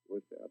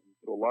with that. And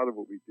so a lot of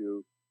what we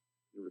do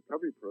the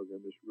recovery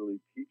program is really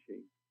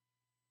teaching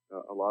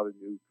a lot of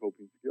new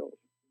coping skills.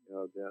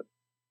 That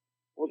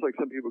almost like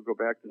some people go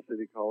back to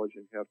City College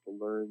and have to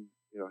learn,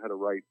 how to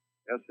write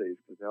essays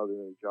because now they're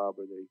in a job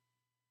where they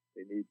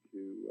need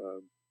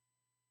to,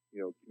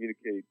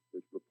 communicate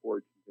with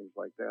reports and things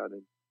like that,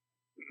 and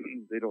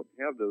they don't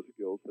have those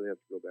skills, so they have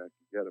to go back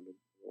and get them. And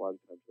a lot of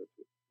times that's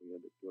what we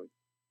end up doing.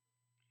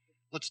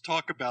 Let's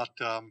talk about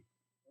that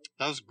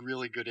was a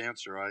really good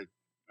answer. I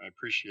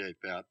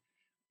appreciate that.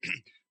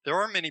 There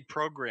are many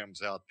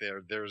programs out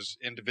there. There's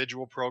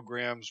individual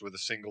programs with a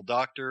single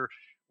doctor.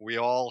 We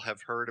all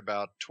have heard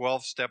about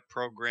 12-step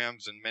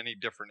programs in many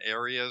different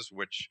areas,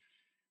 which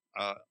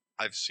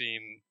I've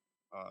seen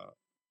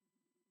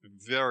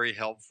very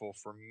helpful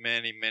for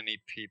many, many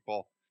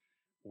people.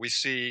 We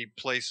see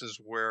places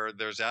where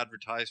there's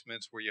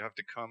advertisements where you have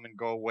to come and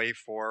go away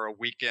for a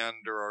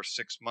weekend or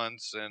 6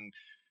 months and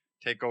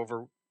take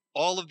over.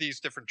 All of these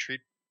different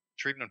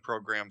treatment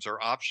programs are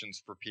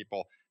options for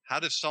people. How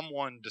does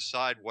someone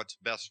decide what's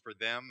best for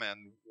them,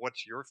 and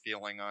what's your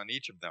feeling on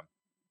each of them?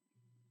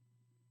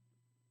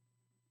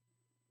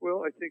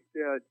 Well, I think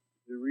that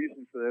the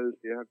reason for that is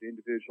you have the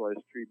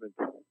individualized treatment,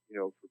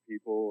 for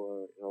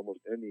people in almost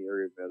any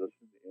area of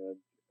medicine. And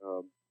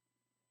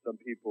some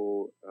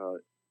people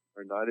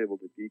are not able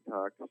to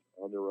detox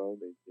on their own.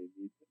 They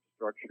need some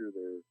structure.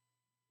 They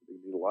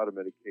need a lot of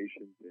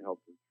medication to help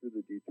them through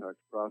the detox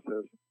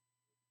process.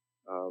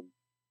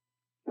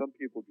 Some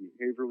people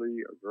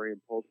behaviorally are very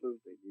impulsive.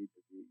 They need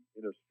to be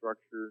in a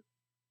structure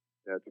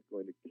that's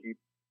going to keep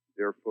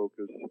their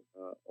focus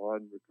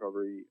on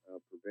recovery,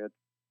 prevent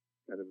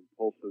kind of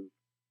impulsive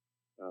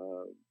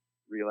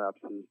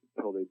relapses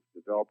until they've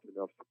developed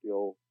enough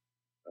skill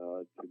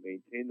to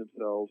maintain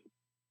themselves.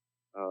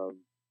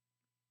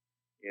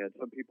 And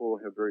some people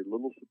have very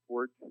little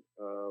support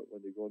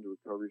when they go into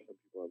recovery. Some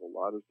people have a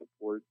lot of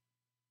support.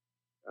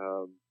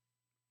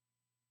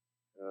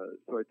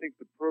 So I think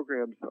the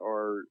programs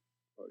are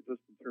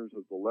just in terms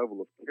of the level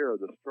of care,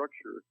 the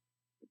structure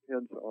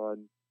depends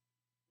on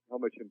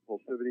how much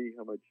impulsivity,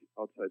 how much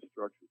outside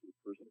structure does the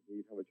person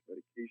need, how much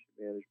medication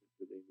management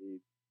do they need.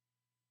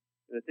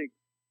 And I think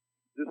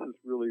this is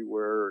really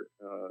where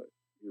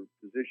your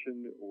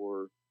physician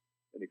or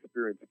an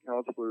experienced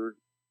counselor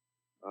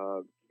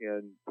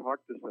can talk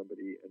to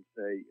somebody and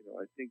say,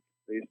 I think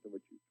based on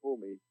what you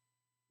told me,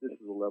 this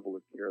is a level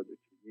of care that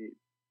you need.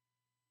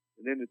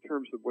 And then in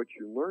terms of what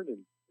you learn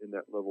in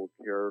that level of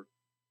care,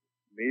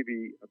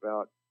 maybe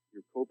about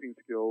your coping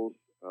skills,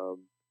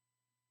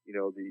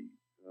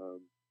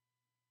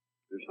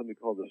 there's something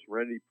called the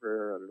Serenity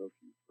Prayer. I don't know if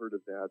you've heard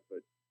of that, but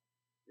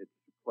it's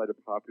quite a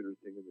popular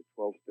thing in the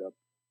 12-step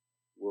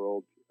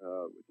world,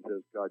 which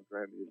says, God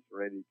grant me the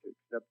serenity to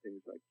accept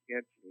things I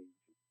can't change,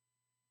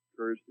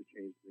 courage to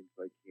change things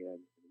I can,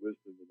 and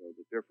wisdom to know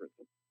the difference.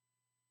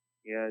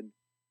 And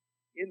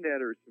in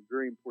that are some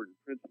very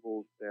important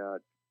principles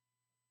that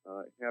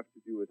have to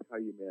do with how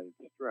you manage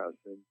stress.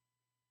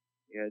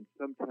 And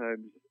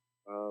sometimes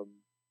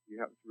you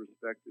have to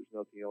respect there's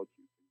nothing else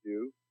you can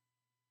do.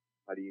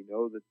 How do you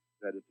know that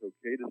it's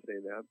okay to say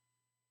that?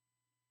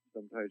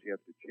 Sometimes you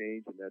have to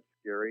change, and that's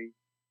scary.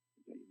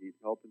 So you need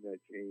help in that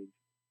change.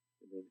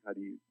 And then how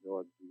do you know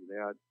how to do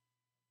that?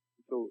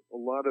 So a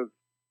lot of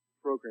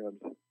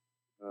programs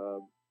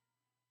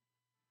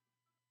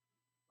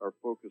are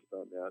focused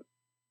on that.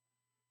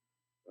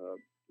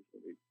 Just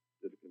let me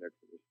disconnect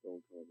from this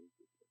phone call.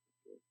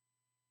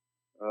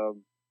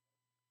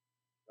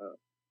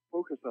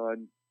 Focus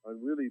on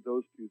really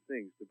those two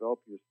things,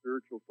 developing a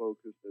spiritual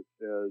focus that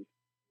says,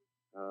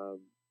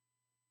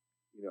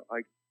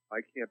 I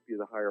can't be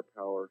the higher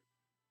power,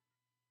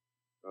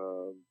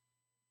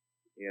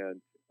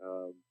 and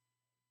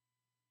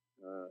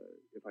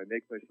if I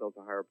make myself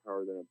a higher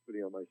power, then I'm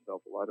putting on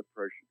myself a lot of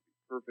pressure to be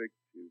perfect,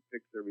 to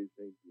fix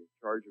everything, to be in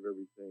charge of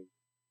everything,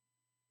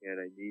 and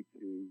I need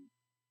to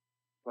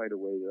find a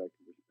way that I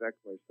can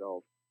respect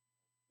myself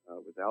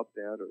without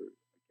that, or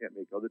I can't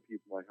make other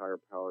people my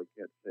higher power. I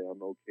can't say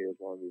I'm okay as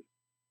long as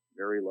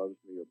Mary loves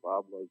me or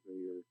Bob loves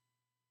me, or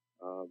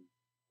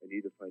I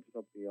need to find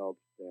something else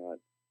that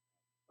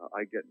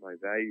I get my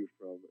value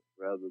from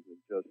rather than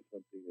just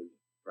something as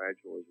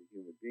fragile as a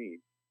human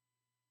being.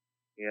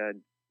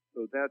 And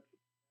so that's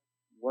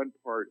one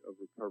part of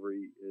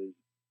recovery is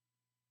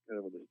kind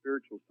of on the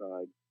spiritual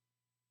side.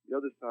 The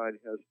other side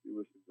has to do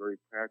with some very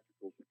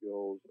practical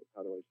skills of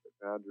how do I set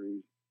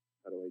boundaries,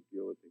 how do I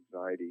deal with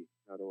anxiety,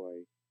 how do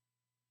I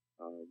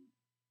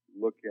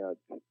look at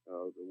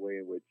the way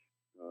in which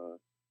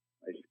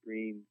I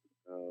screen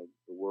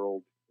the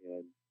world,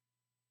 and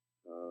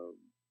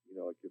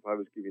like if I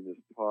was giving this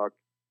talk,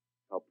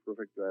 how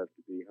perfect do I have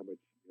to be? How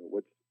much,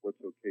 what's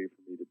okay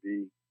for me to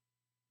be?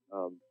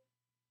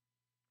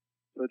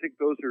 So I think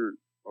those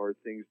are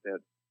things that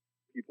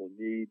people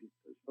need.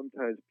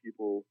 Sometimes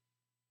people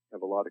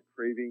have a lot of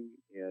craving,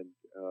 and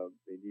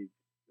they need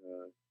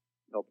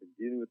help in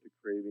dealing with the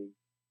craving.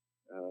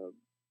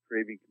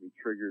 Craving can be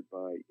triggered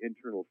by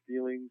internal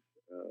feelings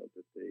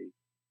that they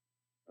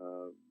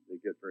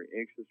get very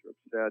anxious or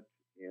upset,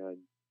 and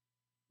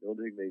The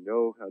only thing they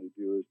know how to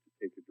do is to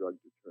take a drug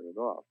to turn it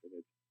off. And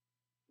it's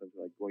something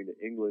like going to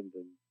England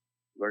and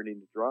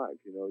learning to drive.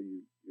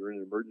 You're in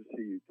an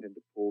emergency, you tend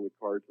to pull the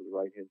car to the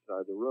right-hand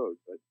side of the road.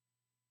 But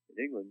in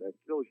England, that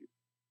kills you.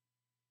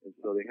 And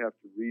so they have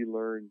to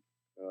relearn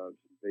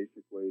some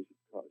basic ways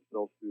of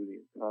self-soothing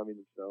and calming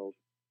themselves.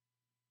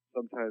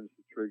 Sometimes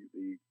the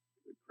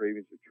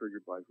cravings are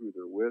triggered by who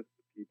they're with,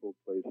 the people,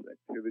 place, and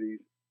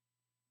activities.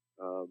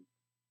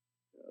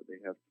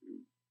 They have to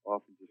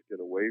often just get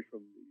away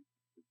from the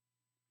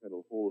kind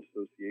of whole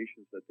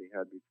associations that they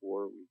had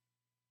before.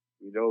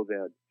 We know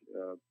that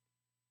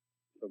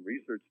some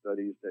research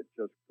studies that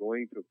just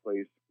going to a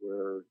place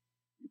where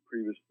you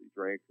previously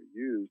drank or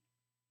used,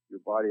 your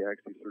body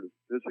actually sort of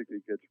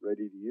physically gets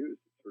ready to use.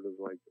 It's sort of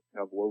like a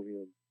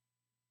Pavlovian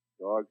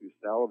dog who's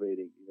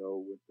salivating,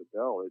 with the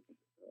bell. It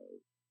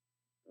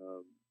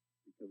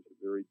becomes a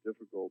very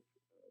difficult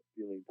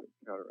feeling to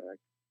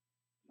counteract.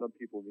 Some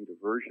people need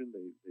aversion.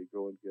 They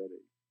go and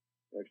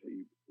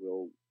actually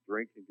will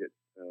drink and get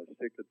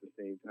sick at the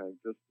same time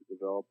just to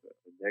develop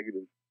a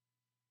negative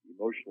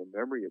emotional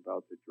memory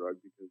about the drug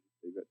because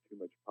they've got too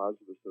much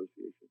positive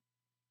association.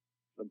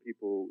 Some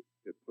people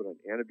get put on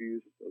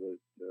antabuse so that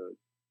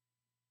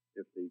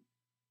if they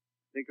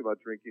think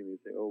about drinking, they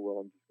say, "Oh,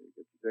 well, I'm just going to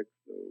get sick,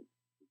 so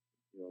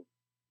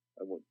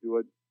I won't do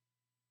it."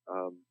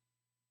 So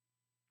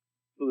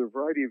there are a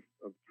variety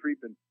of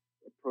treatment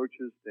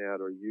approaches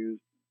that are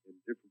used in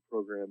different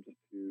programs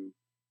to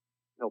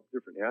help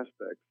different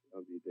aspects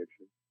of the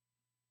addiction.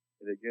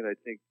 And again, I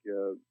think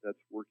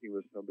that's working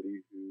with somebody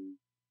who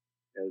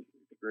has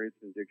experienced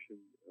an addiction,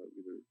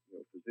 either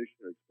a physician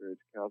or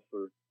experienced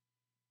counselor,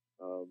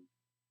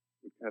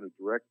 would kind of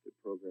direct the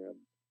program.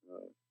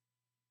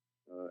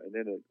 And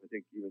then I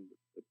think even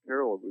the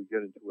parallel, we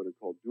get into what are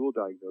called dual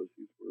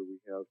diagnoses, where we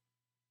have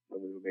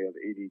someone who may have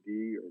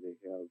ADD or they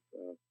have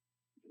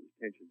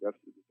attention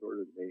deficit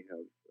disorder, they may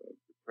have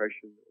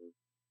depression or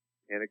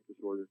panic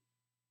disorder,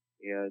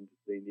 and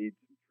they need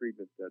some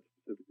treatment that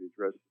specifically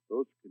addresses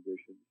those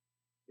conditions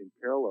in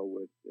parallel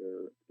with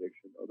their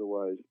addiction.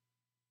 Otherwise,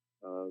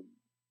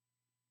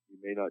 you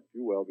may not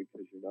do well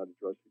because you're not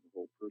addressing the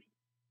whole person.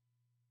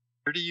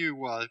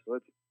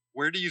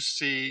 Where do you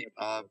see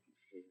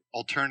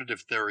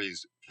alternative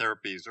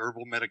therapies,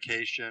 herbal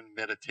medication,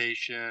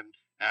 meditation,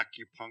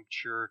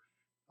 acupuncture,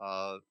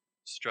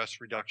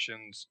 stress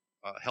reductions,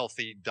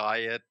 healthy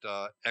diet,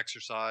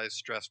 exercise,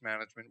 stress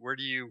management? Where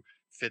do you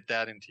fit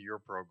that into your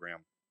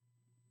program?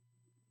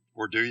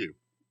 Or do you?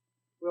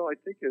 Well, I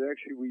think that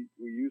actually we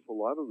use a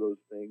lot of those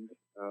things.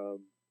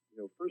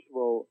 First of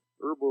all,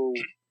 herbal,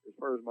 as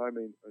far as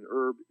an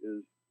herb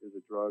is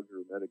a drug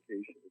or a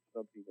medication. It's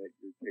something that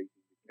you're taking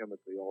to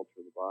chemically alter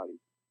the body.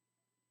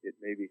 It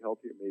may be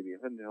healthy, it may be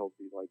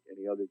unhealthy, like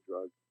any other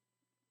drug.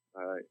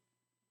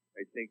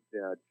 I think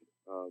that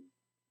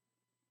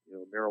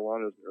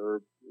marijuana is an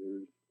herb.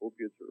 There's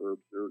opiates are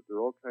herbs. There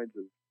are all kinds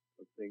of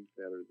things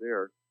that are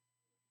there,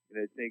 and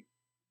I think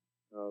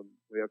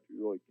we have to be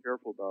really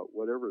careful about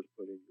whatever is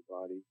put in your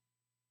body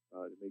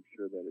to make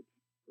sure that it's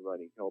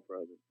providing help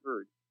rather than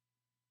hurt.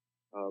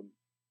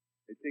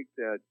 I think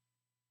that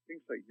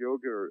things like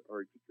yoga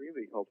are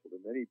extremely helpful to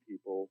many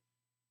people.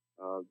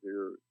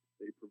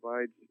 They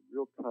provide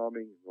real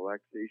calming and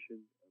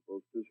relaxation,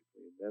 both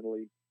physically and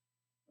mentally.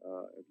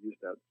 I've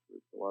used that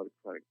with a lot of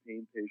chronic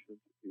pain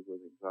patients,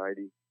 people with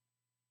anxiety.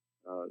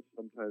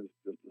 Sometimes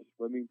just a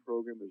swimming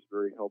program is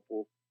very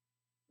helpful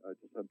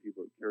to some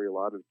people that carry a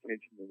lot of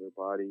tension in their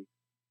body.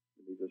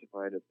 And they just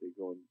find if they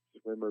go and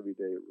swim every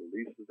day, it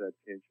releases that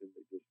tension.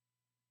 They just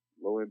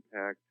low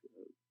impact,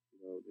 they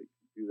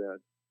can do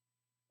that.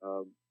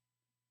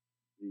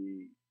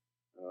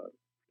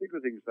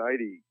 Particularly with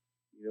anxiety,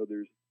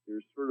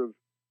 there's sort of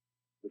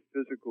the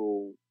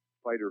physical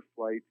fight or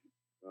flight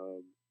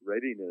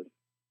readiness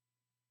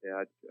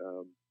that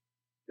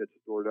gets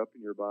stored up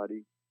in your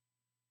body,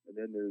 and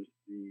then there's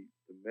the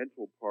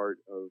mental part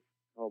of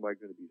how am I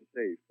going to be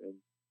safe. And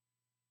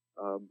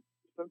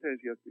sometimes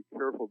you have to be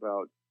careful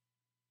about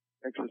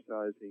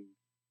exercising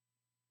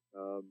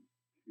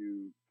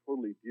to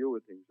totally deal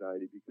with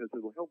anxiety because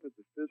it'll help with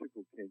the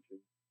physical tension.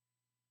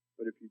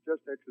 But if you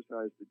just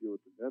exercise to deal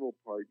with the mental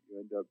part, you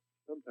end up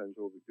sometimes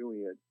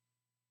overdoing it.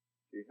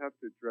 So you have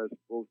to address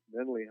both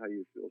mentally how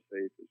you feel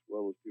safe as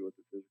well as deal with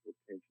the physical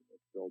tension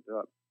that's built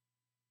up.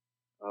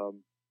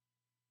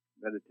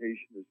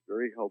 Meditation is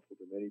very helpful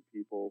to many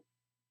people.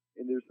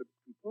 And there's a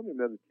component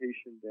of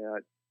meditation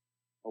that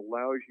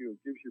allows you and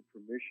gives you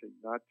permission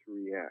not to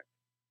react.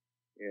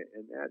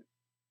 And that,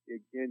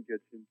 again,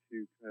 gets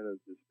into kind of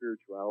the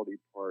spirituality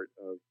part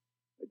of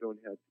I don't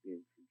have to be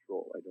in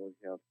control. I don't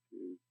have to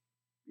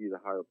be the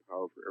higher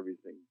power for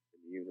everything in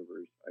the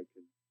universe. I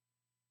can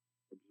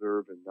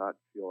observe and not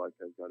feel like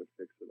I've got to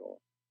fix it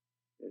all.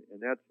 And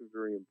that's a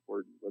very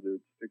important, whether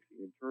it's fixing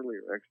internally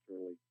or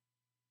externally,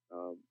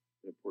 an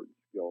important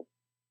skill.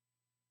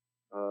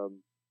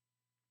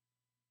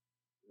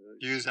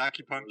 Use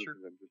acupuncture?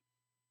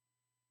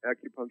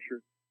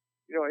 Acupuncture.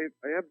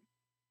 I have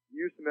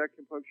used some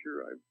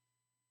acupuncture. I've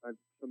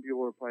some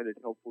people find it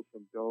helpful,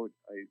 some don't.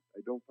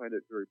 I don't find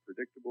it very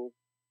predictable.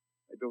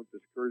 I don't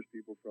discourage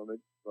people from it,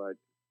 but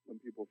some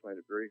people find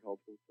it very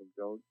helpful, some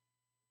don't.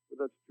 But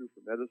that's true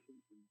for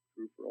medicine and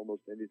true for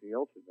almost anything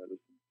else in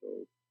medicine.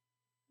 So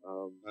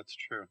that's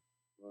true.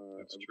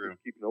 That's true.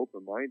 Keep an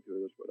open mind to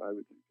it is what I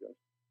would suggest.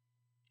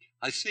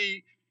 I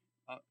see,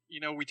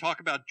 we talk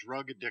about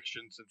drug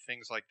addictions and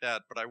things like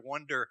that, but I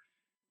wonder,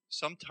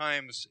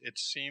 sometimes it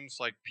seems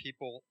like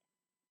people,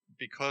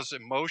 because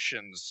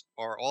emotions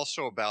are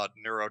also about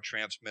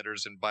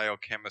neurotransmitters and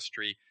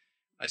biochemistry,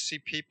 I see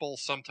people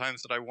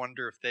sometimes that I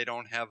wonder if they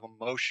don't have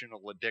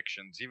emotional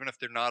addictions, even if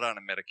they're not on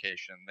a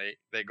medication.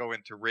 They go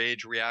into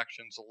rage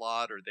reactions a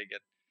lot, or they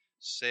get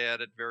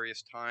sad at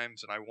various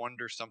times. And I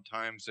wonder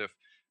sometimes if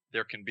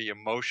there can be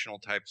emotional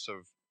types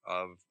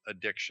of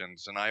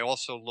addictions. And I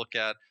also look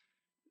at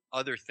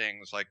other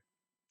things like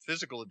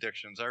physical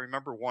addictions. I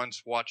remember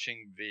once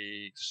watching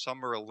the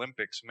Summer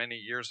Olympics many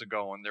years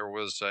ago, and there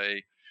was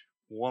a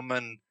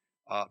woman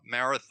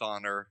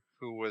marathoner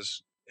who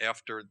was,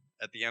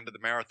 at the end of the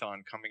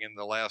marathon, coming in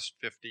the last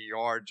 50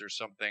 yards or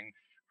something,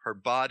 her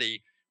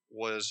body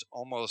was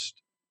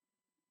almost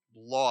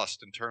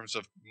lost in terms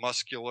of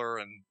muscular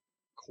and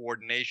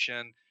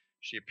coordination.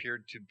 She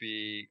appeared to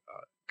be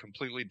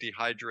completely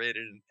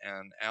dehydrated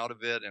and out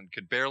of it, and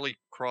could barely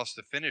cross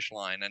the finish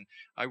line. And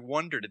I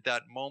wondered at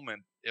that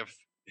moment if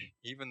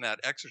even that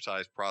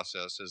exercise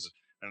process is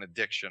an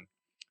addiction.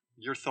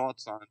 Your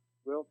thoughts on it?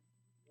 Well,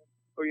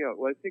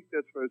 I think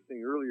that's what I was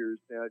saying earlier, is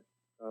that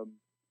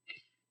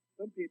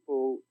some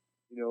people,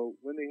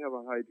 when they have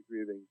a high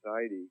degree of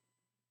anxiety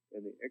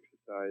and they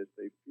exercise,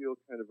 they feel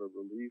kind of a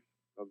relief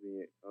of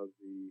the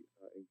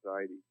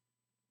anxiety.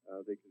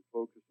 They can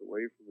focus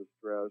away from the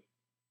stress.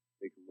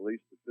 They can release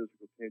the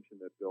physical tension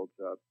that builds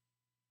up.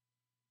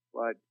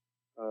 But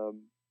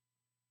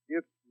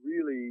if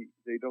really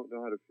they don't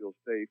know how to feel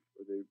safe,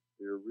 or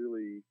they're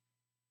really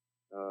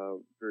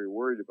very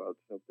worried about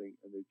something,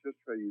 and they just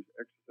try to use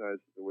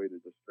exercise as a way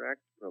to distract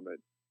from it,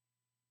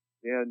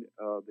 then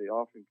they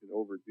often can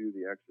overdo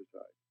the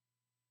exercise.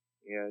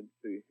 And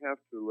so you have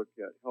to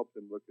help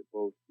them look at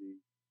both the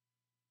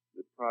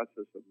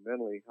process of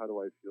mentally, how do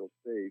I feel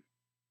safe,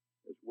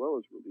 as well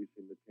as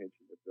releasing the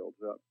tension that builds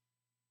up.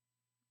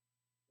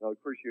 Now, of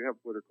course, you have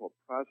what are called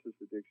process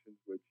addictions,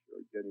 which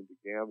are getting to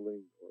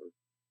gambling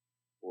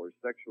or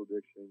sexual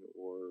addiction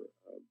or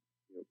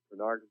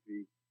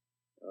pornography,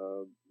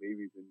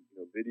 maybe even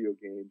video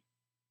games,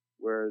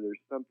 where there's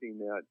something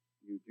that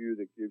you do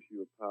that gives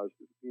you a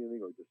positive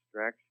feeling or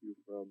distracts you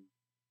from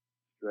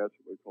stress,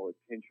 what we call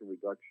attention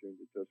reduction.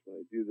 It's just when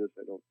I do this,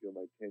 I don't feel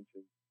my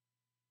tension,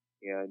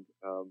 and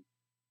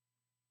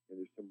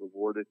there's some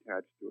reward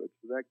attached to it.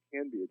 So that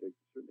can be addictive.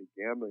 Certainly,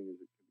 gambling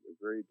can be a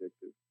very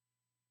addictive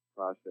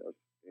process,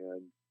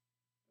 and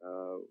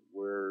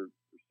where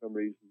for some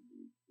reason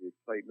the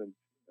excitement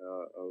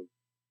of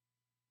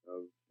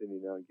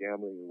sitting down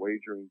gambling and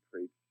wagering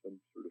creates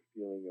some sort of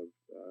feeling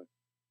of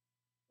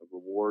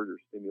reward or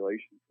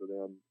stimulation for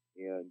them,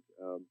 and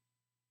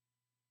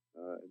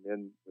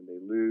then when they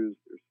lose,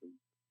 there's some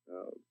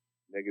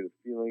negative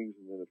feelings,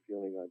 and then a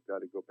feeling I've got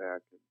to go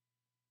back and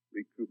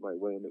recoup my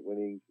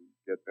winnings and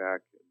get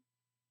back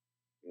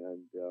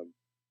and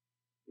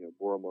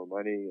borrow more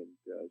money, and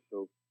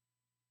so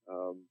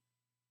I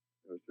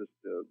was just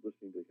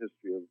listening to the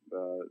history of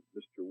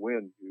Mr.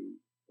 Wynn, who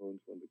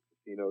owns one of the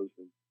casinos,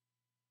 and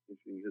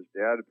his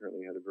dad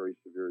apparently had a very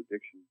severe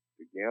addiction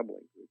to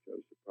gambling, which I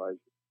was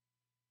surprised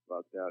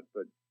about that.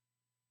 But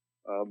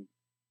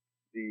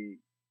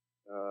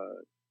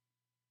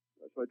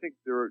so I think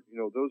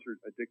those are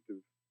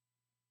addictive.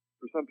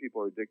 For some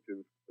people, are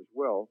addictive as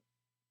well.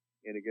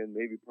 And again,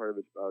 maybe part of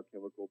it's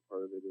biochemical,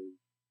 part of it is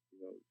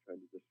trying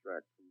to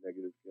distract from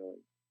negative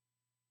feelings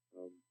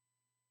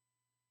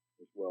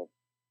as well.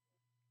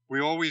 We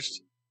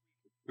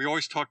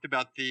always talked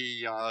about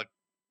the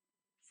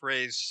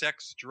phrase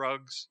sex,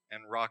 drugs,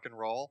 and rock and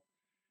roll.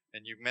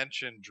 And you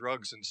mentioned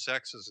drugs and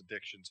sex as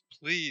addictions.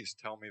 Please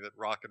tell me that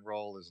rock and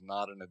roll is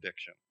not an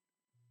addiction.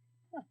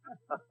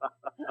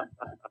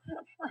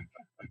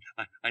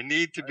 I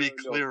need to be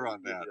clear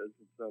on that. It is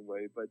in some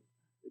way, but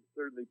it's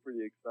certainly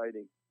pretty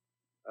exciting.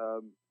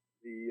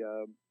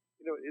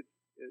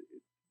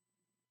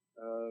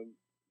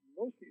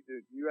 Mostly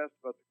you asked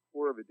about the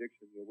core of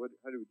addiction.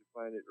 How do we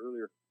define it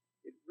earlier?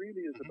 It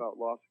really is about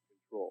loss of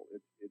control.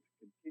 It's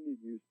continued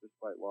use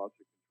despite loss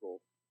of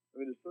control. I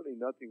mean, there's certainly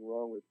nothing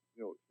wrong with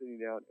sitting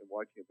down and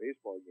watching a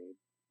baseball game,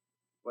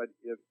 but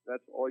if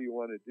that's all you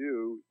want to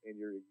do and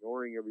you're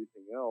ignoring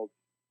everything else,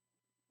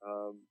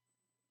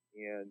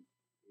 and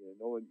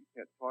you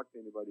can't talk to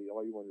anybody,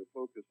 all you want to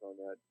focus on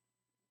that,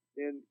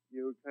 then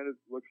it kind of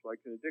looks like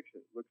an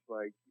addiction. It looks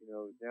like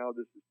now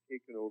this has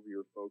taken over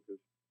your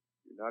focus.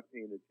 You're not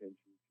paying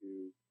attention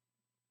to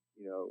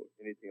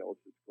anything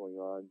else that's going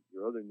on.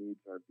 Your other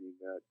needs aren't being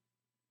met,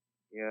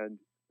 and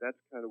that's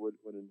kind of what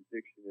an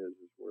addiction is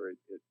where it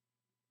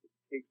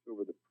takes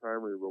over the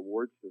primary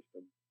reward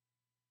system.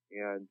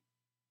 And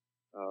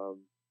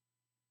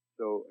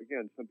so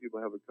again, some people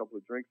have a couple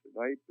of drinks at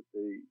night, but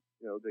they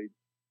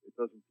it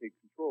doesn't take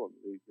control of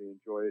them. They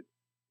enjoy it.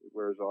 It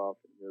wears off,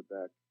 and they're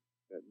back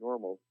at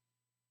normal.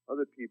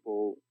 Other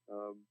people,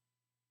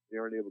 they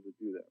aren't able to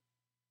do that.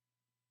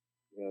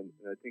 And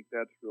I think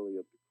that's really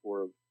at the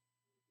core of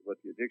what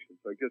the addiction.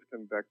 So I guess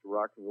coming back to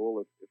rock and roll,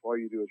 if all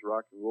you do is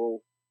rock and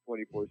roll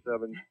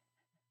 24/7,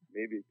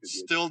 maybe it could be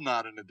still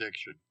not an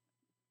addiction.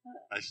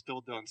 I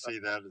still don't see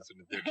that as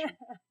an addiction.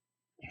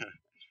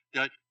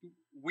 Yeah,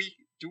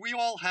 do we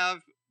all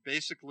have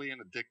basically an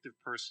addictive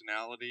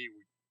personality,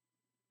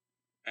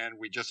 and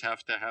we just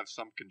have to have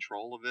some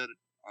control of it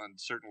on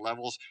certain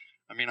levels?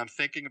 I mean, I'm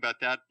thinking about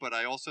that, but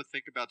I also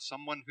think about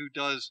someone who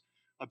does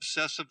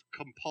obsessive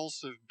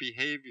compulsive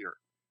behavior,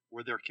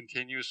 where they're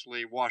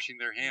continuously washing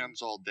their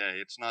hands all day.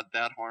 It's not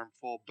that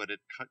harmful, but it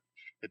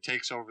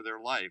takes over their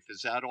life.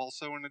 Is that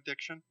also an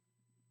addiction?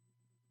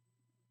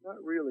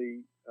 Not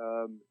really.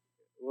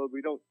 Well,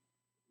 we don't,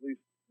 at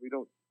least we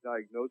don't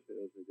diagnose it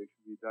as an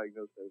addiction. We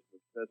diagnose it as an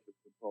obsessive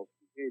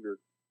compulsive behavior.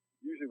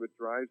 Usually what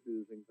drives it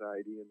is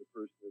anxiety, and the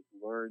person has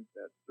learned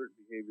that certain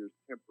behaviors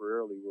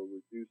temporarily will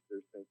reduce their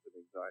sense of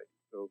anxiety.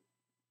 So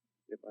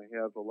if I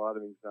have a lot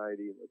of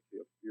anxiety, and let's say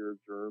a fear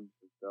of germs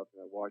and stuff,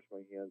 and I wash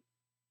my hands,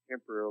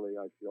 temporarily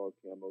I feel,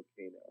 okay, I'm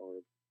okay now. Or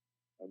if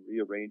I'm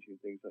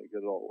rearranging things and I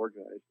get it all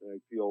organized, and I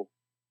feel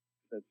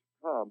a sense of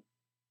calm.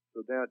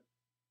 So that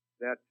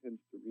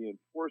tends to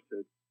reinforce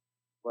it,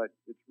 but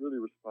it's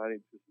really responding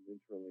to some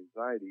internal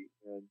anxiety.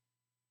 And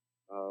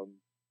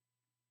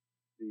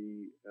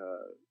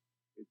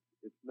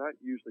it's not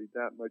usually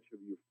that much of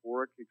a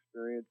euphoric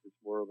experience. It's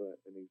more of an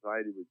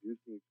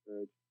anxiety-reducing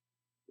experience.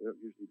 They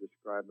don't usually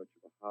describe much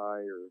of a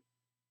high or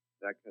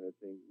that kind of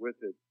thing with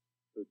it.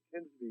 So it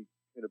tends to be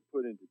kind of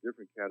put into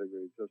different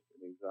categories, just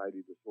an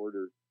anxiety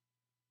disorder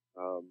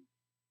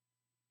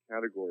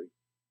category,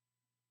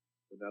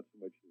 but not so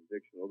much an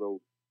addiction.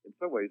 Although in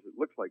some ways it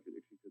looks like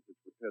addiction because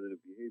it's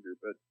repetitive behavior,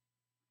 but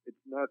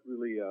it's not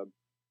really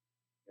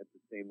at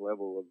the same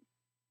level of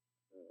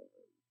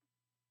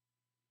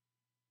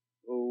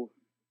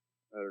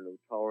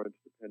tolerance,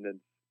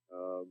 dependence,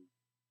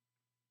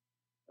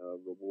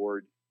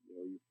 reward,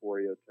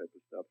 euphoria type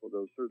of stuff.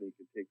 Although certainly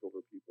can take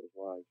over people's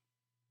lives.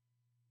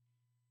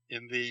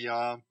 In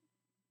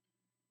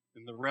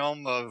the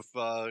realm of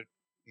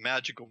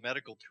Magical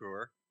Medical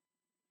Tour,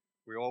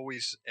 we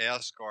always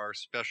ask our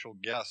special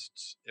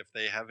guests if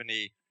they have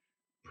any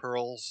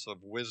pearls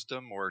of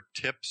wisdom or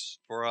tips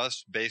for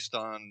us based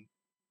on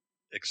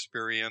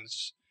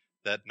experience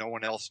that no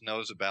one else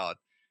knows about.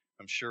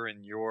 I'm sure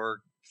in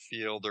your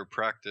field or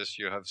practice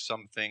you have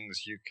some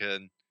things you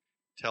can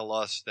tell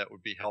us that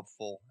would be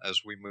helpful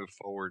as we move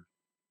forward.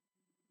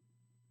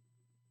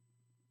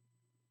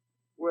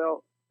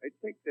 Well, I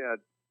think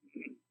that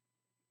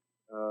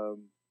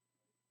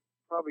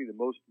probably the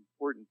most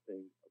important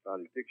thing about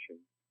addiction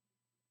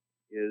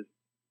is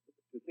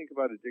to think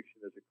about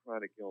addiction as a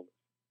chronic illness.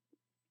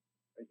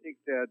 I think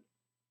that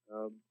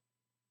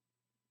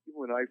even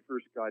when I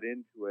first got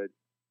into it,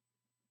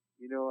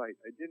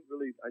 I didn't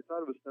really, I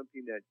thought it was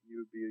something that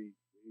you'd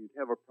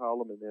have a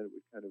problem and then it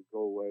would kind of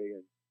go away,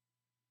 and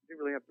you didn't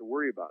really have to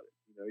worry about it.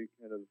 You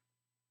kind of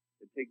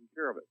had taken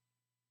care of it.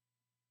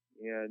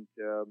 And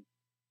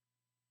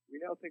we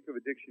now think of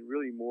addiction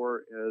really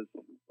more as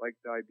like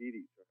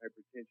diabetes or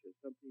hypertension,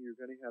 something you're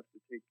going to have to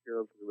take care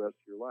of for the rest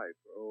of your life.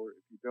 Or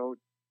if you don't,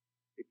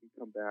 it can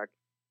come back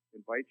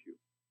and bite you.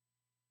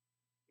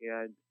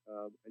 And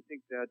I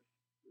think that's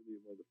really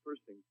one of the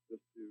first things,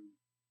 just to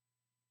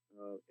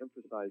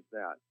emphasize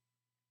that.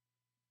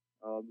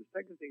 The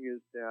second thing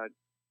is that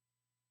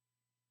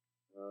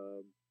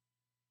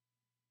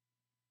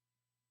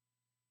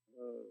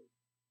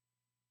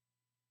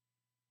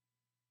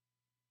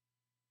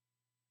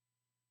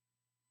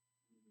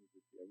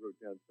I wrote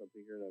down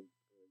something here, and I'm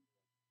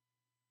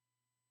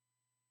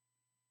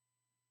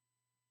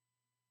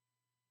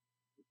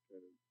just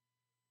trying to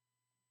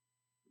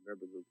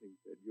remember the things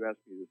that you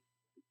asked me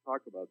to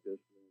talk about this,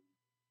 and I'm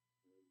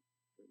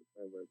trying to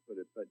find where I put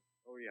it. But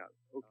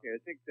okay. I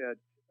think that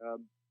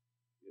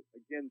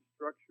again,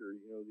 structure.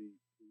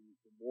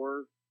 The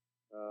more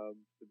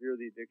severe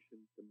the addiction,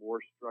 the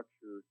more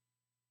structure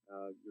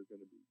you're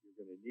going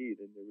to need.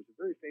 And there was a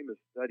very famous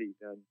study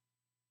done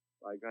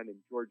by a guy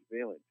named George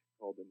Vaillant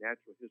called The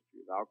Natural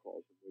History of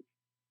Alcoholism, which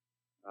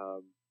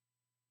I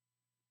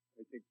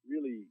think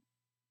really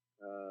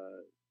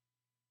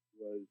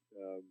was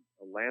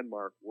a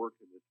landmark work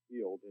in this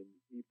field. And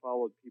he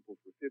followed people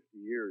for 50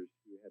 years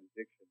who had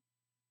addiction.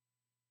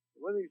 And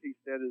one of the things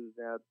he said is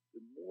that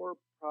the more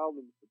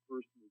problems the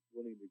person is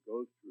willing to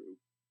go through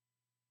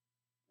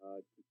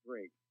to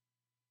drink,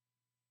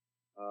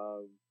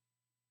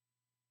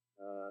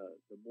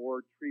 the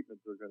more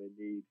treatment they're going to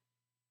need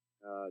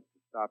to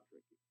stop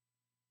drinking.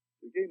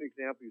 So he gave an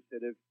example. He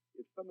said, if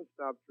someone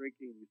stopped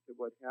drinking, you said,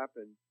 what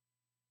happened?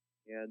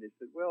 And they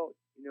said, well,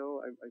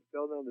 I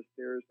fell down the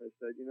stairs and I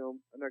said,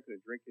 I'm not going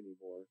to drink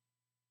anymore.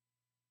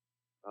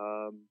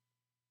 And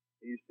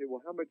you say, well,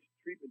 how much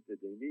treatment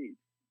did they need?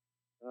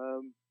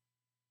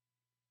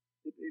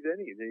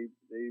 Didn't need any.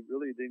 They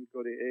really didn't go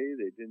to AA.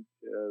 They didn't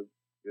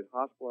get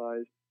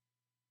hospitalized.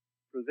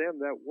 for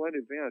them, that one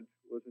event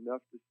was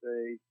enough to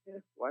say,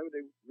 why would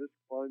they risk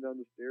falling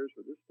down the stairs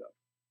for this stuff?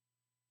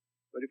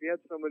 But if you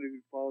had somebody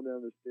who'd fallen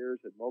down the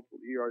stairs, had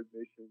multiple ER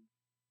admissions,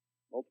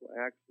 multiple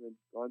accidents,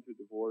 gone through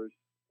divorce,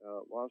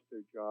 lost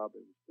their job,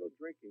 and was still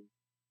drinking,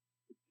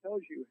 it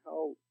tells you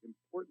how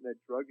important that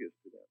drug is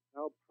to them,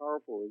 how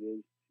powerful it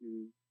is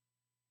to,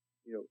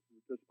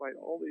 despite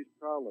all these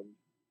problems,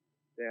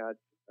 that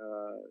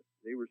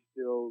they were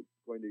still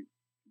going to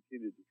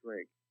continue to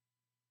drink.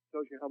 It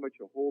tells you how much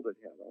a hold it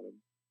had on them.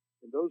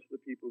 And those are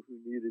the people who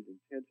needed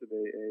intensive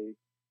AA,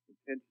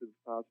 intensive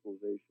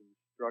hospitalization,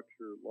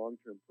 structure,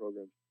 long-term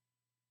programs.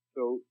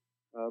 So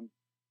the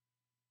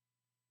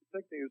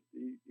second thing is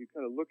you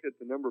kind of look at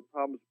the number of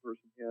problems a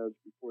person has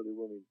before they're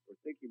willing or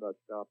thinking about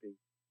stopping.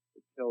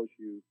 It tells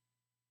you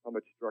how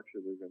much structure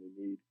they're going to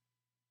need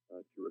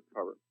to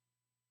recover.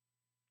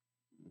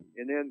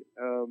 And then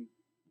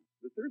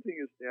the third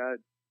thing is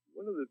that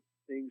one of the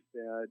things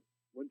that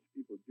once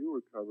people do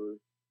recover,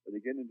 or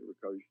they get into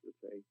recovery, should I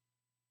say,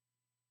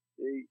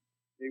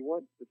 they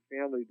want the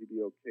family to be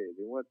okay.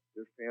 They want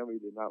their family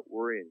to not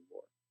worry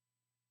anymore.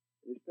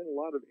 They spend a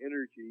lot of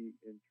energy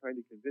in trying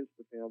to convince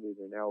the family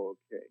they're now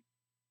okay.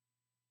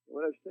 And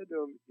when I've said to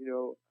them,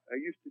 I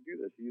used to do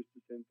this. I used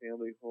to send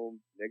family home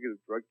negative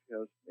drug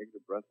tests,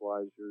 negative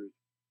breathalyzers,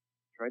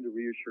 trying to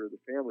reassure the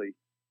family.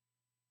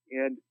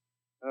 And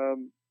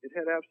it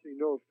had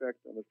absolutely no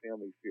effect on the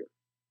family fear.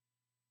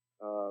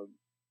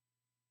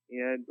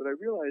 And what I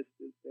realized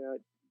is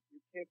that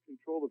you can't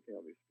control the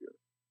family's fear.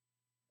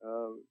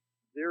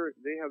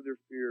 They have their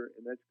fear,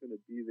 and that's going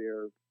to be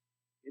there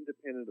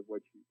independent of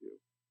what you do.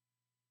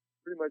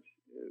 Pretty much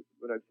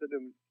what I've said to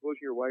them, suppose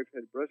your wife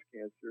had breast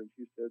cancer and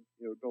she said,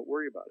 don't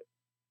worry about it.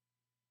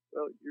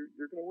 Well,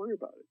 you're going to worry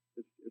about it.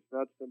 It's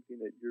not something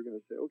that you're going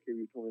to say, okay,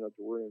 you told me not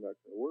to worry, I'm not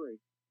going to worry.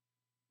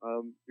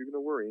 You're going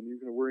to worry, and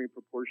you're going to worry in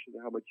proportion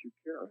to how much you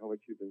care, how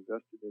much you've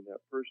invested in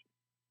that person.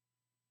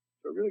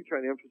 So I really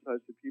try to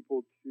emphasize to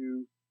people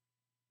to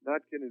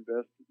not get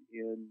invested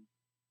in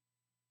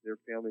their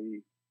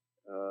family,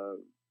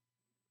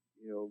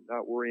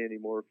 not worry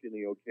anymore,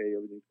 feeling okay,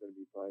 everything's going to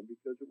be fine,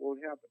 because it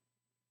won't happen.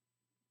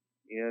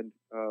 And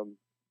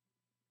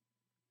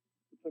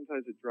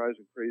sometimes it drives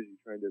them crazy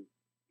trying to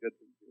get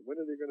them. When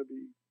are they going to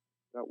be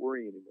not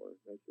worrying anymore?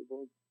 And I said,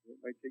 well,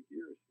 it might take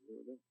years.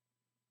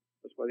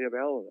 That's why they have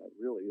Al-Anon,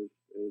 really, is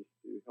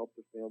to help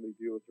the family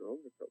deal with their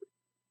own recovery.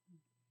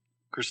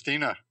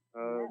 Christina,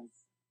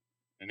 Yes.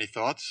 Any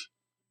thoughts?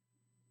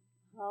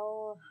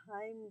 Oh,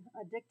 I'm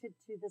addicted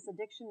to this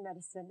addiction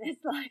medicine.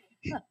 It's like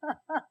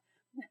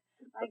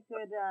I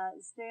could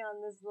stay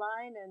on this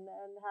line and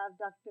have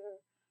Dr.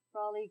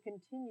 Frawley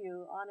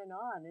continue on and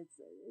on. It's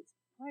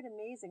quite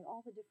amazing,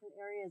 all the different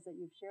areas that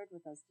you've shared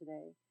with us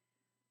today.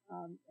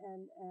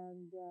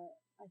 And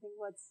I think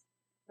what's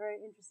very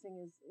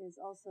interesting is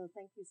also,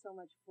 thank you so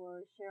much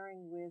for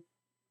sharing with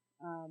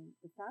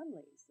the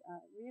families.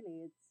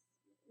 Really,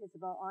 it's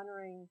about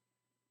honoring,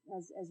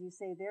 as you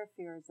say, their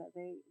fears that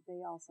they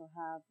also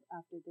have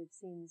after they've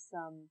seen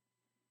some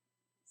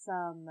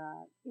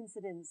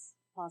incidents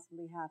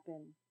possibly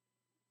happen.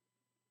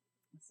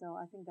 So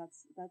I think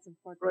that's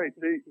important. Right.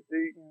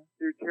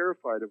 They're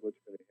terrified of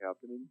what's going to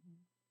happen.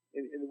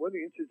 And one of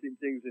the interesting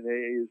things in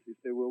AA is they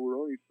say, well, we're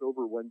only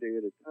sober one day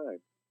at a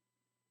time,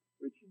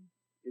 which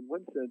in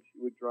one sense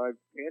would drive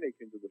panic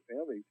into the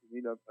families. I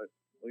mean, well,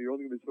 you're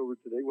only going to be sober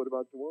today. What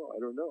about tomorrow? I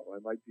don't know. I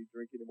might be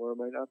drinking tomorrow.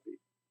 I might not be.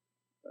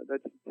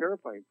 That's a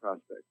terrifying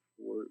prospect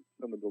for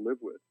someone to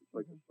live with. It's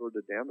like a sword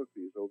of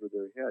Damocles over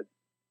their head.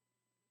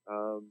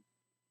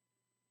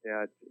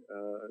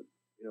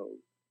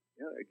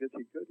 I guess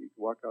he could. He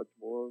could walk out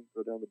tomorrow,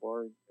 go down the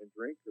bar and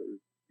drink or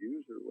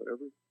use or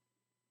whatever.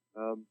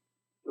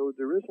 So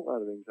there is a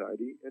lot of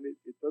anxiety, and it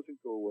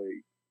doesn't go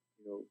away,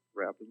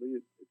 rapidly.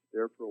 It's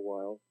there for a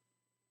while.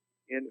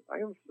 And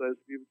I emphasize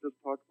people just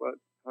talk about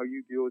how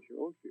you deal with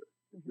your own fear.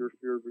 If you're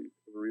fear of a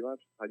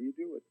relapse, how do you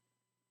deal with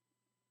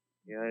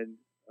it? And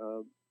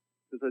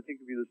because I think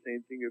it'd be the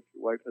same thing if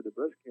your wife had the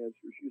breast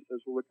cancer. She says,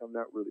 well, look, I'm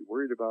not really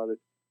worried about it.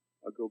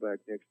 I'll go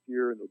back next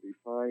year and it'll be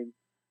fine.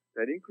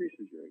 That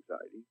increases your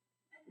anxiety.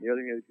 On the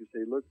other hand, if you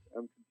say, look,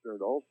 I'm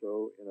concerned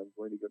also, and I'm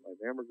going to get my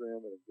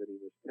mammogram and I'm getting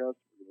this test,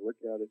 we're going to look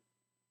at it,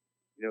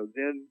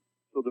 then,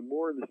 so the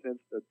more in the sense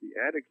that the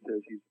addict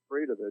says he's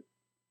afraid of it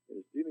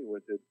and is dealing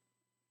with it,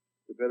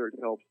 the better it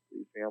helps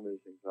the family's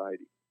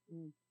anxiety.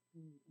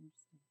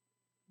 Interesting.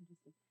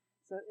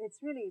 So it's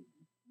really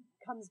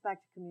comes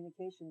back to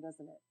communication,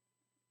 doesn't it?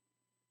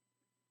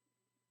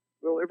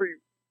 Well, every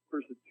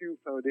person, two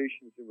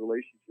foundations in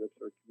relationships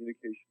are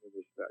communication and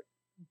respect.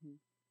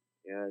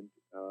 And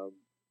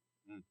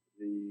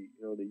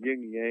the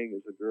yin yang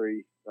is a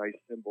very nice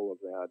symbol of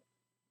that,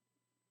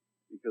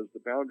 because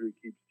the boundary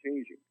keeps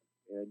changing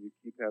and you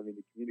keep having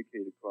to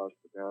communicate across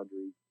the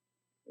boundary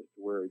as to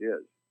where it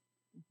is.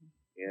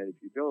 And if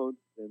you don't,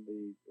 then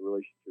the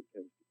relationship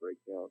tends to break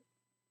down.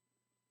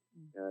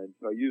 And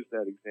so I use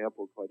that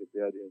example quite a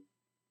bit in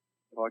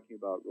talking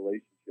about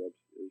relationships,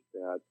 is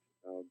that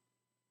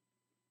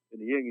in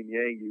the yin and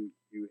yang,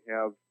 you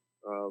have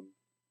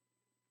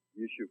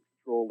the issue of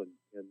control and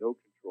no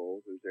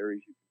control. There's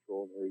areas you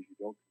control and areas you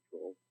don't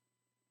control.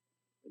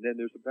 And then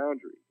there's a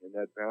boundary, and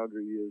that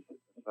boundary is a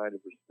sign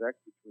of respect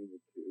between the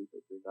two,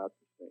 that they're not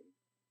the same.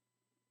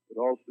 But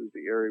also is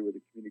the area where the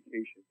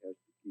communication has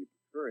to keep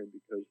occurring,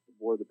 because the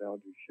more the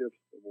boundary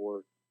shifts, the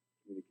more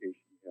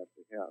communication you have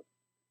to have.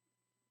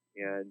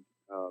 And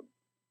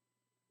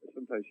I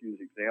sometimes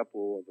use the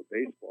example of a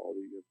baseball.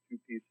 You have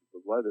two pieces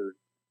of leather,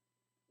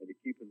 and to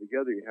keep them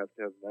together, you have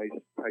to have nice,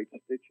 tight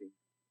stitching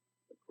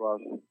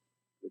across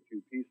the two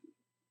pieces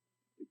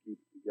to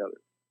keep it together.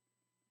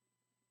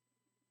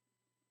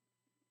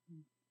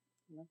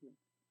 Lovely.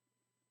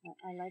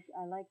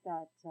 I like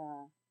that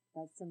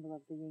that symbol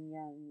of the yin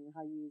yang and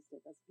how you used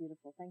it. That's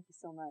beautiful. Thank you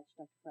so much,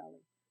 Dr.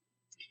 Frawley.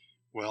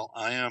 Well,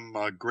 I am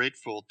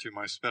grateful to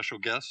my special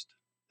guest,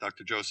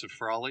 Dr. Joseph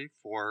Frawley,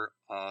 for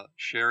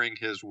sharing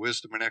his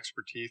wisdom and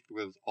expertise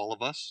with all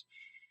of us.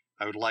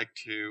 I would like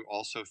to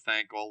also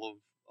thank all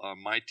of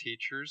my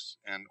teachers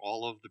and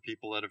all of the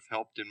people that have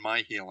helped in my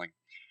healing.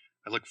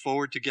 I look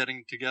forward to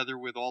getting together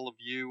with all of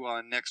you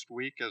next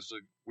week as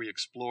we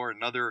explore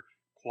another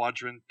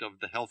quadrant of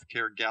the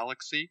healthcare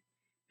galaxy.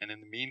 And in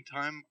the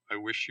meantime, I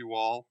wish you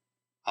all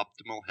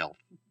optimal health.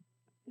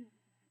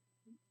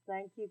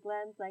 Thank you,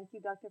 Glenn. Thank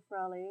you, Dr.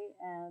 Frawley.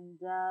 And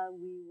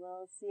we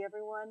will see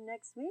everyone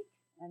next week.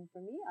 And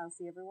for me, I'll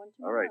see everyone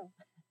tomorrow. All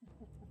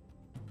right.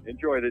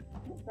 Enjoyed it.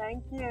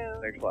 Thank you.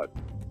 Thanks a lot.